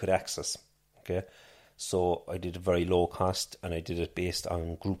everybody could access. Okay, so I did a very low cost, and I did it based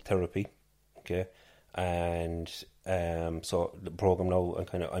on group therapy. Okay, and so the program now,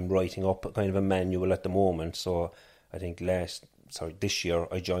 I'm writing up kind of a manual at the moment. So I think this year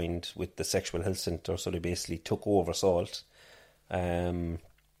I joined with the Sexual Health Centre, so they basically took over SALT.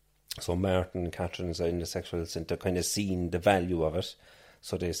 So Martin and Catherine's in the Sexual Health Centre kind of seen the value of it.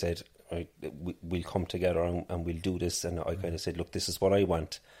 So they said, right, we'll come together and we'll do this. And I kind of said, look, this is what I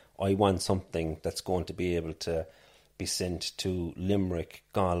want. I want something that's going to be able to be sent to Limerick,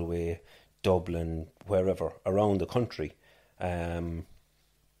 Galway, Dublin, wherever, around the country.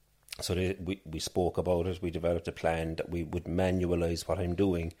 So we spoke about it. We developed a plan that we would manualise what I'm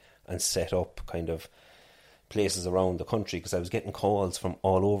doing and set up kind of places around the country, because I was getting calls from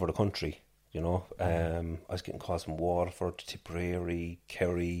all over the country, you know. I was getting calls from Waterford, Tipperary,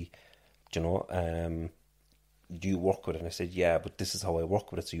 Kerry, you know. Do you work with it? And I said, yeah, but this is how I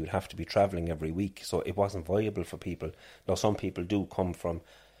work with it, so you'd have to be travelling every week. So it wasn't viable for people. Now, some people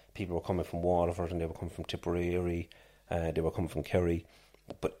people were coming from Waterford, and they were coming from Tipperary, they were coming from Kerry.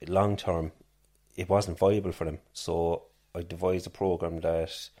 But long term, it wasn't viable for them. So I devised a program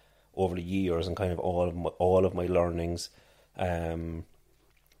that, over the years and kind of all of my learnings,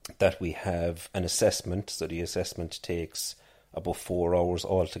 that we have an assessment. So the assessment takes about 4 hours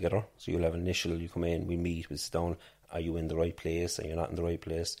altogether. So you'll have you come in, we meet, we sit down. Are you in the right place? Are you not in the right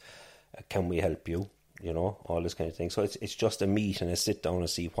place? Can we help you? You know, all this kind of thing. So it's just a meet and a sit down and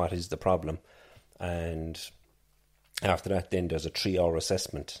see what is the problem. And after that, then there's a 3-hour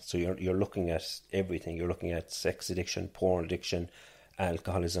assessment. So you're looking at everything. You're looking at sex addiction, porn addiction,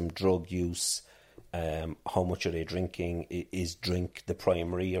 alcoholism, drug use. How much are they drinking? Is drink the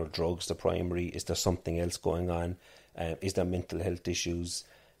primary or drugs the primary? Is there something else going on? Is there mental health issues?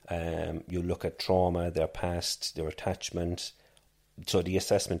 You look at trauma, their past, their attachment. So the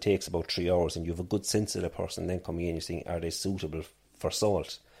assessment takes about 3 hours, and you have a good sense of the person. Then coming in, you're saying, are they suitable for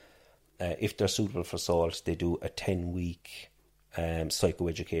SALT? If they're suitable for SALT, they do a 10-week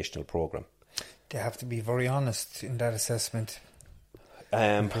psychoeducational program. They have to be very honest in that assessment.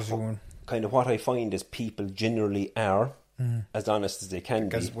 Kind of what I find is people generally are as honest as they can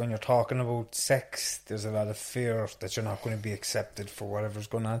because be. Because when you're talking about sex, there's a lot of fear that you're not going to be accepted for whatever's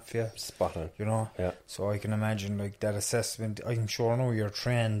going on for you. Spot on. You know? Yeah. So I can imagine like that assessment. I'm sure I know you're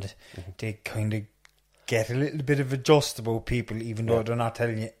trained. They kind of get a little bit of a just about people, even though they're not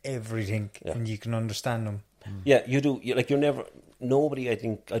telling you everything, and you can understand them. Yeah, you do. Nobody,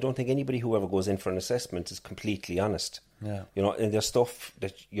 I don't think anybody who ever goes in for an assessment is completely honest. Yeah. You know, and there's stuff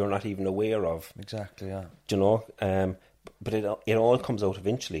that you're not even aware of. Exactly, yeah. You know, but it all comes out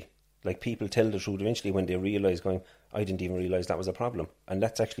eventually. Like, people tell the truth eventually when they realise, I didn't even realise that was a problem. And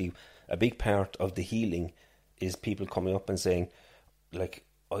that's actually a big part of the healing, is people coming up and saying, like,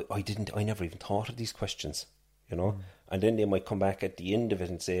 I never even thought of these questions, you know. And then they might come back at the end of it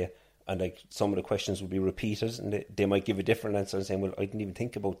and say, and like some of the questions will be repeated, and they might give a different answer and saying, well, I didn't even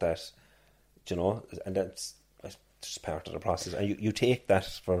think about that, you know. And that's just part of the process, and you take that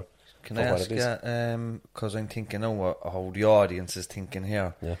for. Can I ask you, because I'm thinking now how the audience is thinking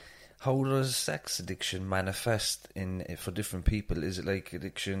here. Yeah. How does sex addiction manifest for different people? Is it like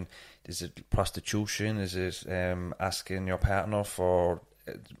addiction? Is it prostitution? Is it asking your partner for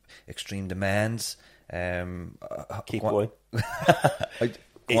extreme demands? Keep going.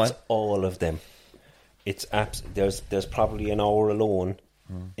 It's all of them. It's there's probably an hour alone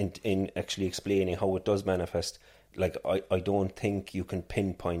in actually explaining how it does manifest. Like, I don't think you can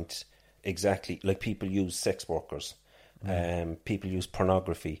pinpoint exactly. Like, people use sex workers, People use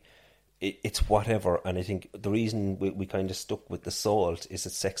pornography. It's whatever. And I think the reason we kind of stuck with the salt is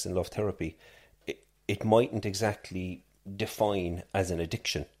that sex and love therapy, it mightn't exactly define as an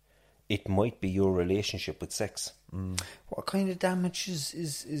addiction. It might be your relationship with sex. What kind of damage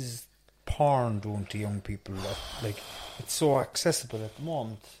is porn doing to young people? Like, it's so accessible at the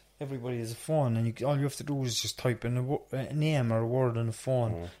moment. Everybody has a phone, and all you have to do is just type in a name or a word on the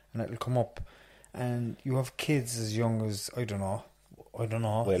phone, and it'll come up. And you have kids as young as, I don't know,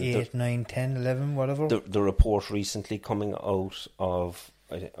 well, 8, 9, 10, 11, whatever. The report recently coming out of,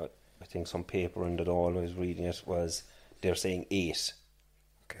 I think some paper in the Dáil, I was reading it, was they're saying 8.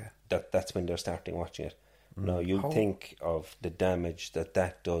 Okay. That's when they're starting watching it. Now, you think of the damage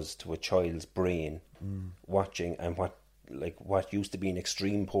that does to a child's brain watching, and what used to be an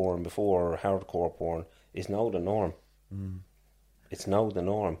extreme porn before, or hardcore porn, is now the norm. It's now the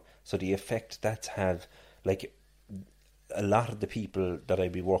norm. So the effect that's had, like, a lot of the people that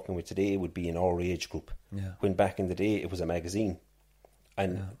I'd be working with today would be in our age group. Yeah. When back in the day it was a magazine,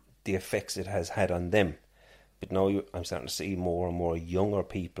 and the effects it has had on them. But now I'm starting to see more and more younger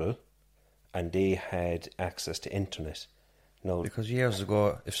people, and they had access to internet. No, because years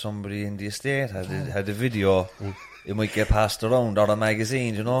ago, if somebody in the estate had a video, it might get passed around, or a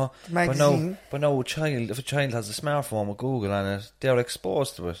magazine, you know. Magazine. But now if a child has a smartphone with Google on it, they're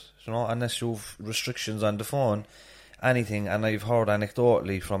exposed to it, you know. Unless you've restrictions on the phone, anything. And I've heard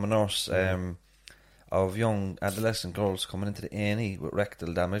anecdotally from a nurse of young adolescent girls coming into the A&E with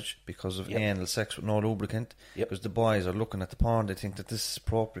rectal damage because of anal sex with no lubricant. Because the boys are looking at the porn, they think that this is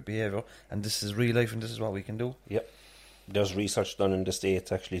appropriate behaviour, and this is real life, and this is what we can do. Yep. There's research done in the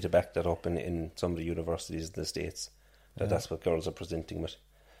States actually to back that up in some of the universities in the States, that's what girls are presenting with.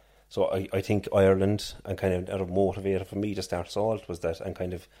 So I think Ireland, and kind of a motivator for me to start SALT was that, and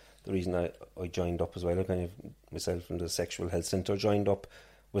kind of the reason I joined up as well, I kind of myself and the Sexual Health Centre joined up,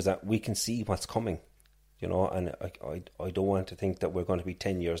 was that we can see what's coming, you know, and I don't want to think that we're going to be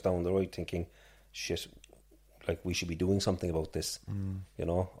 10 years down the road thinking, shit, like we should be doing something about this. You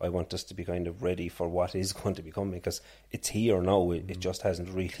know, I want us to be kind of ready for what is going to be coming, because it's here now. It just hasn't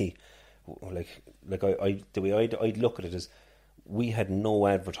really, like the way I'd look at it is, we had no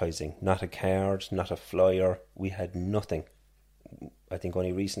advertising, not a card, not a flyer. We had nothing. I think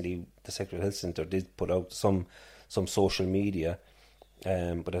only recently the Sexual Health Centre did put out some social media,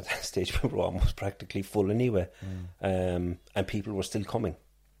 but at that stage we were almost practically full anyway, and people were still coming,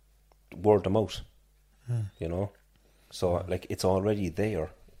 word of mouth. You know, so like it's already there.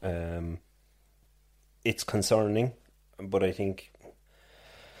 It's concerning, but I think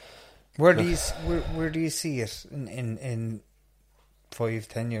where do you see it in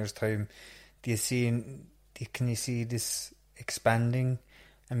 5-10 years time? Can you see this expanding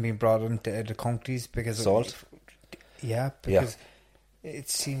and being brought into other countries? Because SALT, because it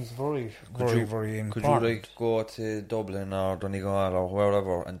seems very important. Could you like go to Dublin or Donegal or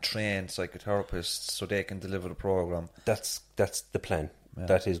wherever and train psychotherapists so they can deliver the programme? That's the plan. Yeah.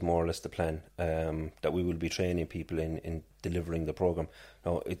 That is more or less the plan, that we will be training people in delivering the programme.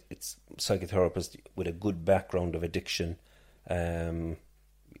 Now, it's psychotherapists with a good background of addiction.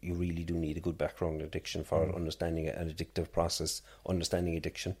 You really do need a good background of addiction for understanding an addictive process, understanding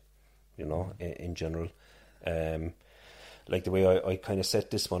addiction, you know, in general. Like the way I kind of set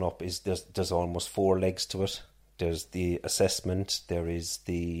this one up is there's almost 4 legs to it. There's the assessment, there is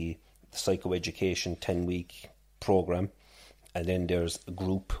the psychoeducation 10-week program, and then there's a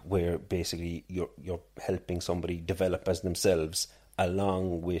group where basically you're helping somebody develop as themselves,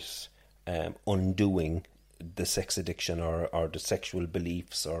 along with undoing the sex addiction or the sexual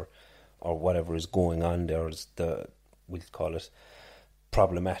beliefs or whatever is going on. There's we'll call it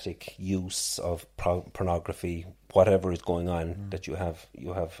problematic use of pornography, whatever is going on, that you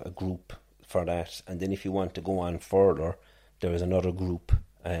have a group for that. And then if you want to go on further, there is another group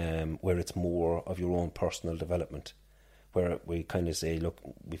where it's more of your own personal development, where we kind of say, look,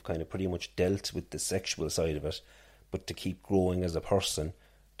 we've kind of pretty much dealt with the sexual side of it, but to keep growing as a person,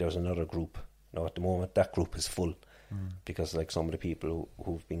 there's another group. Now at the moment that group is full, because like some of the people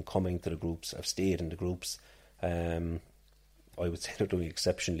who've been coming to the groups have stayed in the groups. I would say they're doing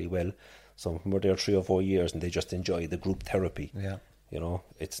exceptionally well. Some of them were there 3 or 4 years and they just enjoy the group therapy. Yeah. You know,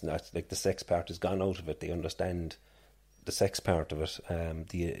 it's not like the sex part has gone out of it. They understand the sex part of it,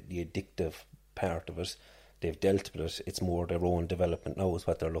 the addictive part of it. They've dealt with it. It's more their own development now is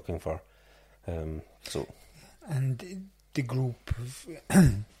what they're looking for. And the group,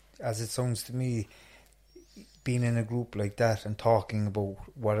 as it sounds to me, being in a group like that and talking about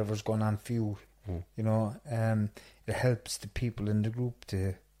whatever's going on for you, you know, it helps the people in the group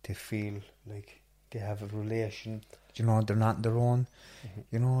to feel like they have a relation You know, they're not their own.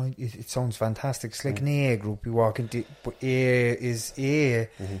 You know, it sounds fantastic. It's like an AA group you walk into, but AA is AA.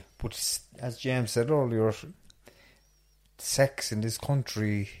 But as James said earlier, sex in this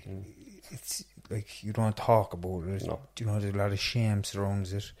country, it's like you don't talk about it. No. You know, there's a lot of shame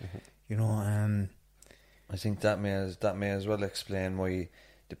surrounds it. You know, I think that may as well explain why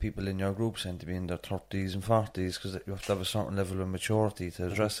the people in your group tend to be in their 30s and 40s, because you have to have a certain level of maturity to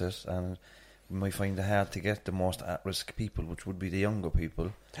address it, and we might find it hard to get the most at-risk people, which would be the younger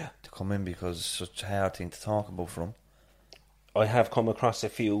people, to come in, because it's such a hard thing to talk about for them. I have come across a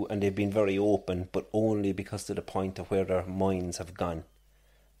few, and they've been very open, but only because to the point of where their minds have gone.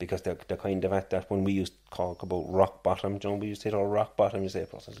 Because they're kind of at that, when we used to talk about rock bottom, John, we used to hit our rock bottom, you say,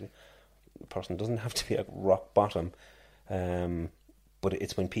 a person doesn't have to be at rock bottom, but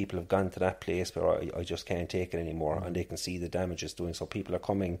it's when people have gone to that place where I just can't take it anymore, and they can see the damage it's doing. So people are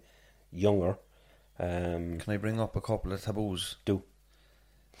coming younger. Can I bring up a couple of taboos? Do.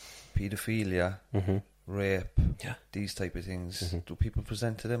 Paedophilia, rape, these type of things. Do people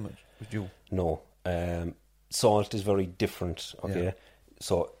present to them with you? No. Salt is very different, okay? Yeah.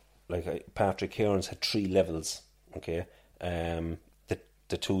 So, like, Patrick Hearns had 3 levels, okay?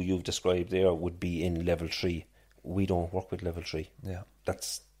 The 2 you've described there would be in level 3. We don't work with level 3. Yeah.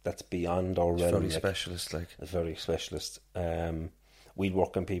 That's beyond our realm. Very specialist, like. It's very specialist. We'd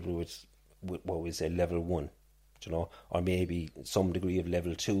work on people with what we say level 1, you know, or maybe some degree of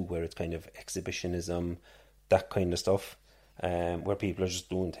level 2, where it's kind of exhibitionism, that kind of stuff, where people are just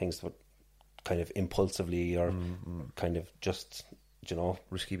doing things that kind of impulsively or kind of just, you know,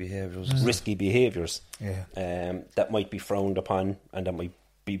 risky behaviours. Yeah. That might be frowned upon, and that might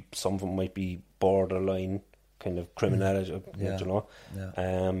be, some of them might be borderline kind of criminality, you know.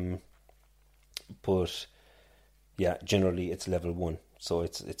 Yeah. But yeah, generally it's level 1. So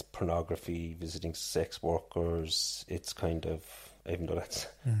it's pornography, visiting sex workers. It's kind of, even though that's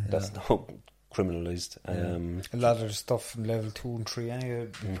not criminalised. a lot of the stuff in level 2 and 3 anyway,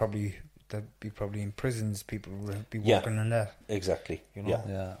 they'd be probably in prisons. People would be working on that. Exactly. You know?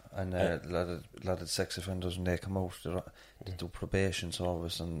 Yeah, and a lot of sex offenders, when they come out, they do probation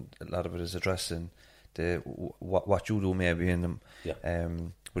service, and a lot of it is addressing what you do maybe in them,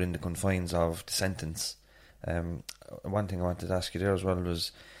 within the confines of the sentence. One thing I wanted to ask you there as well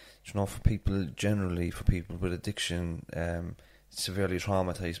was, you know, for people with addiction, severely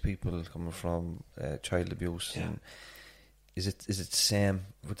traumatised people coming from child abuse, and is it the same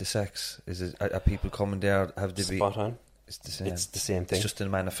with the sex? Are people coming there, have they spot on? It's the same. It's the same thing. It's just a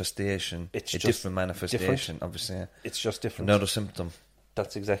manifestation. It's a different manifestation, obviously. It's just different. Another symptom.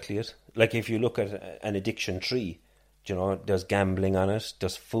 That's exactly it. Like, if you look at an addiction tree, you know, there's gambling on it,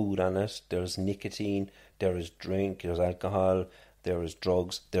 there's food on it, there's nicotine, there is drink, there's alcohol, there is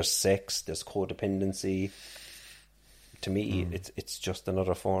drugs, there's sex, there's codependency. To me, it's just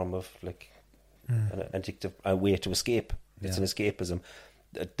another form of, like, an addictive, a way to escape. It's an escapism.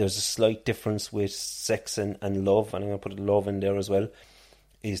 There's a slight difference with sex and love, and I'm going to put love in there as well,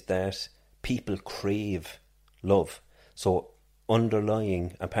 is that people crave love. So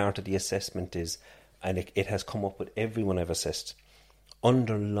underlying, and part of the assessment is, and it has come up with everyone I've assessed,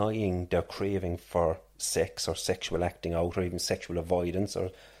 underlying their craving for sex or sexual acting out, or even sexual avoidance or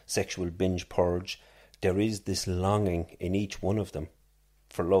sexual binge purge, there is this longing in each one of them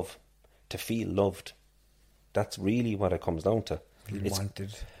for love, to feel loved. That's really what it comes down to.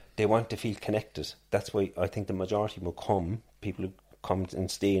 They want to feel connected. That's why I think the majority will come, people who come and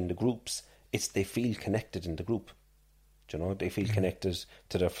stay in the groups, they feel connected in the group. You know, they feel connected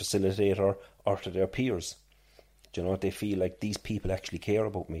to their facilitator or to their peers. You know, they feel like these people actually care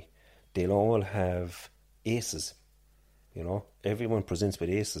about me. They'll all have ACEs. You know, everyone presents with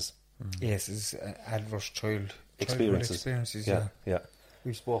ACEs. ACEs, adverse childhood experiences. Yeah.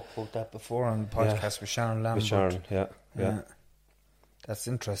 We spoke about that before on the podcast with Sharon Lambert. With Sharon, yeah. That's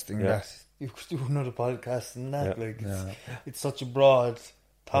interesting. That you could do another podcast on that. It's such a broad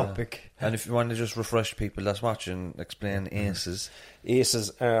topic. And if you want to just refresh people that's watching, explain ACEs.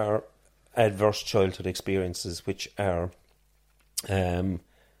 ACEs are adverse childhood experiences, which are, I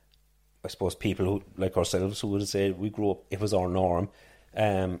suppose, people who, like ourselves, who would say we grew up, it was our norm.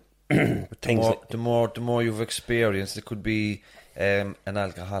 The more you've experienced, it could be an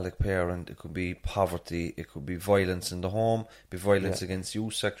alcoholic parent, it could be poverty, it could be violence in the home, be violence against you,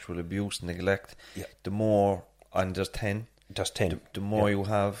 sexual abuse, neglect. The more, and there's 10. The more you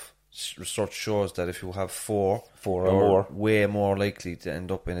have, research shows that if you have four or more, way more likely to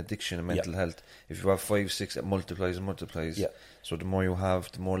end up in addiction and mental health. If you have 5, 6, it multiplies. So the more you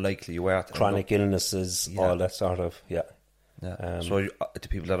have, the more likely you are to chronic illnesses, all that sort of, Yeah. So the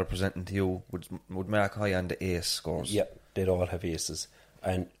people that are presenting to you would mark high on the ACE scores. Yeah, they'd all have ACEs.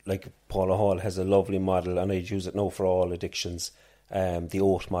 And like Paula Hall has a lovely model, and I'd use it now for all addictions. The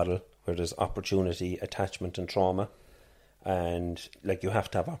OAT model, where there's opportunity, attachment, and trauma. And like, you have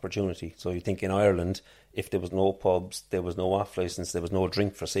to have opportunity. So you think in Ireland, if there was no pubs, there was no off licence, there was no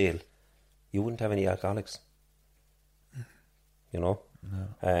drink for sale, you wouldn't have any alcoholics. You know?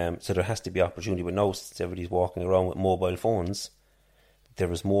 No. So there has to be opportunity. But now, since everybody's walking around with mobile phones,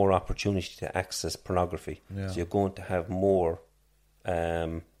 there is more opportunity to access pornography. Yeah. So you're going to have more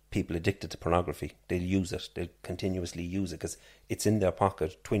people addicted to pornography. They'll use it. They'll continuously use it because it's in their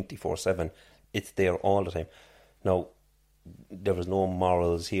pocket 24/7. It's there all the time. Now, there is no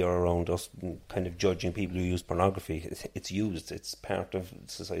morals here around us kind of judging people who use pornography. It's used. It's part of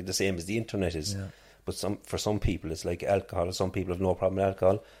society, the same as the internet is. Yeah. But for some people, it's like alcohol. Some people have no problem with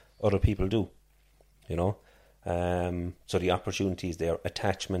alcohol. Other people do. You know? So the opportunity is there.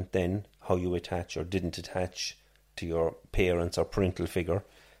 Attachment then, how you attach or didn't attach to your parents or parental figure,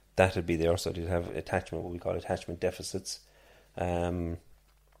 that would be there. So they'd have attachment, what we call attachment deficits. And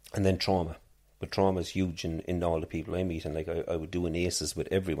then trauma. But trauma is huge in all the people I meet, and like I would do an ACEs with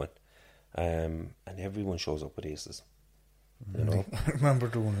everyone, and everyone shows up with ACEs. You know, I remember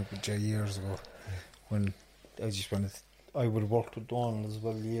doing it with Jay years ago when I would have worked with Donald as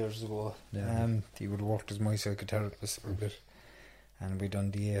well years ago. Yeah. He would have worked as my psychotherapist for a bit, and we done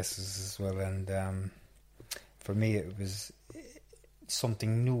the ACEs as well. And for me, it was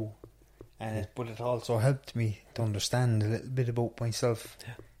something new, but it also helped me to understand a little bit about myself.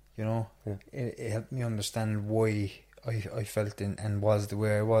 Yeah. You know, it helped me understand why I felt and was the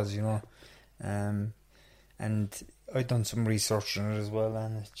way I was, you know. And I'd done some research on it as well,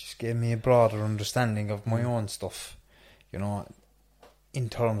 and it just gave me a broader understanding of my own stuff, you know, in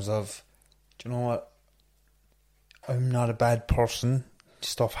terms of, do you know what, I'm not a bad person,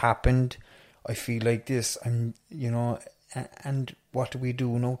 stuff happened, I feel like this, you know, and what do we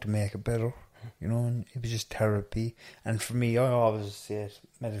do now to make it better? You know, and it was just therapy. And for me, I always say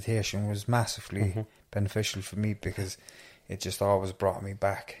meditation was massively beneficial for me because it just always brought me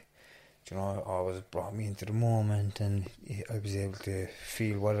back. You know, it always brought me into the moment, and I was able to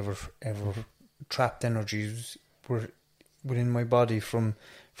feel whatever trapped energies were within my body from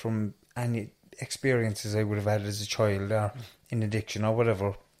any experiences I would have had as a child or in addiction or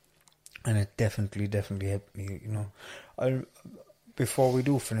whatever. And it definitely helped me, you know. Before we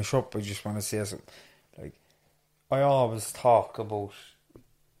do finish up, I just want to say something. Like, I always talk about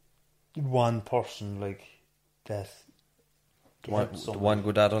one person, like, that. One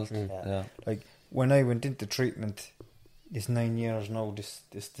good adult. Yeah. Like, when I went into treatment, it's 9 years now.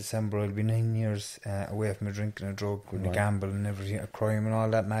 This December, I'll be 9 years away from a drinking and drug, and a gamble and everything, a crime and all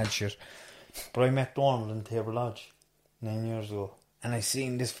that mad shit. But I met Donald in Table Lodge 9 years ago, and I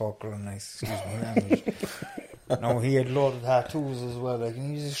seen this fucker, and excuse my language. No, he had loaded tattoos as well, like,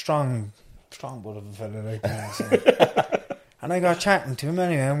 and he's a strong bit of a fella, like, you know. And I got chatting to him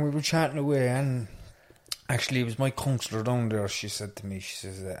anyway, and we were chatting away, and actually it was my counsellor down there. She said to me, she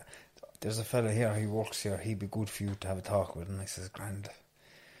says, there's a fella here, he works here, he'd be good for you to have a talk with. And I says, grand.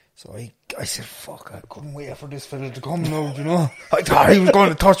 So I said, fuck, I couldn't wait for this fella to come now, you know. I thought he was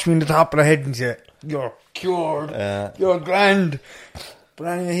going to touch me in the top of the head and say, you're cured, you're grand. But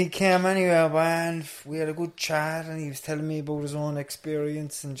anyway, he came anyway, and we had a good chat, and he was telling me about his own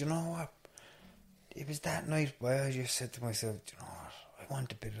experience. And you know what? It was that night where I just said to myself, you know what? I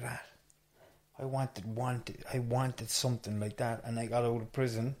want a bit of that. I wanted something like that. And I got out of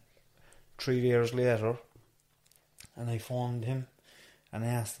prison 3 years later, and I phoned him, and I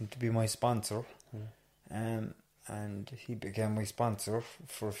asked him to be my sponsor. And he became my sponsor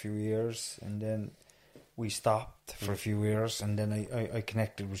for a few years, and then we stopped for a few years, and then I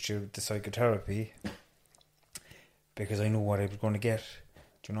connected with you with the psychotherapy because I knew what I was going to get,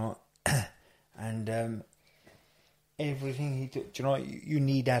 you know. And everything he did, you know, you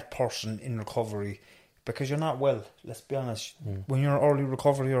need that person in recovery because you're not well. Let's be honest. When you're in early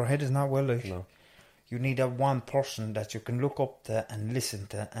recovery, your head is not well. Like, no. You need that one person that you can look up to and listen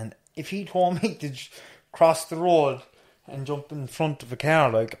to. And if he told me to cross the road and jump in front of a car,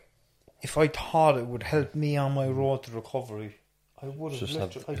 like, if I thought it would help me on my road to recovery, I would have done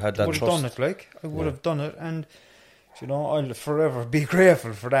it. Like, I would have done it, and you know, I'll forever be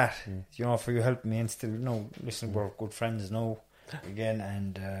grateful for that. You know, for you helping me, and still, you know, listen, we're good friends now again,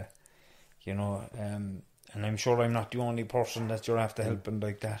 and you know, and I'm sure I'm not the only person that you're after helping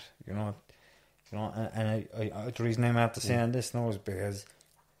like that. You know, and I the reason I'm after saying this now is because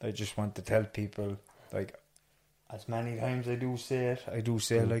I just want to tell people, like, As many times I do say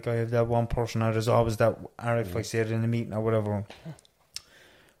it, like I have that one person, or there's always that, or if I say it in a meeting or whatever,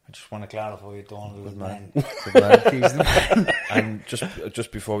 I just want to clarify it, Donald. Good man. He's the man. And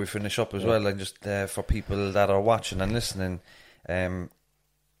just before we finish up as well, and just for people that are watching and listening,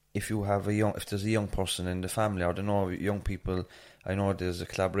 if there's a young person in the family, or young people, I know there's a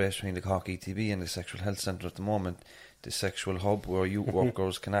collaboration between the Cork ETB and the Sexual Health Centre at the moment, the Sexual Hub, where youth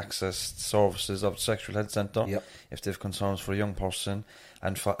workers can access services of the Sexual Health Centre if they have concerns for a young person,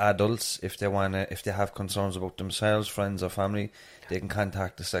 and for adults if they have concerns about themselves, friends or family, they can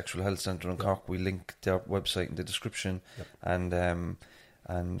contact the Sexual Health Centre in Cork. We link their website in the description, and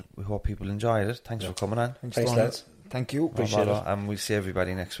we hope people enjoyed it. Thanks for coming on. Thanks lads. Thank you. Appreciate it. And we'll see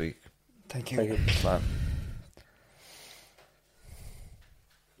everybody next week. Thank you. Man.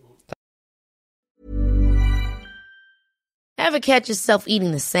 Ever catch yourself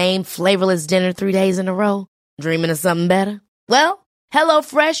eating the same flavorless dinner 3 days in a row? Dreaming of something better? Well,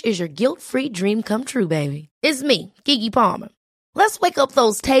 HelloFresh is your guilt-free dream come true, baby. It's me, Keke Palmer. Let's wake up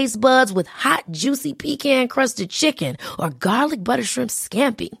those taste buds with hot, juicy pecan-crusted chicken or garlic butter shrimp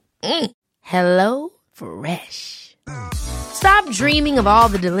scampi. Hello Fresh. Stop dreaming of all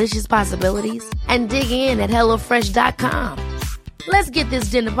the delicious possibilities and dig in at HelloFresh.com. Let's get this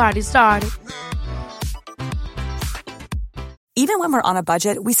dinner party started. Even when we're on a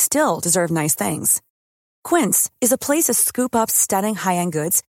budget, we still deserve nice things. Quince is a place to scoop up stunning high-end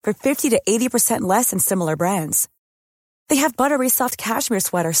goods for 50 to 80% less than similar brands. They have buttery soft cashmere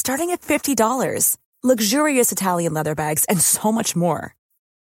sweaters starting at $50, luxurious Italian leather bags, and so much more.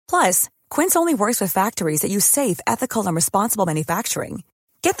 Plus, Quince only works with factories that use safe, ethical, and responsible manufacturing.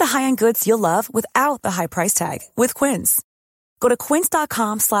 Get the high-end goods you'll love without the high price tag with Quince. Go to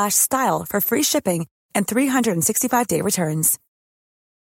quince.com/style for free shipping and 365-day returns.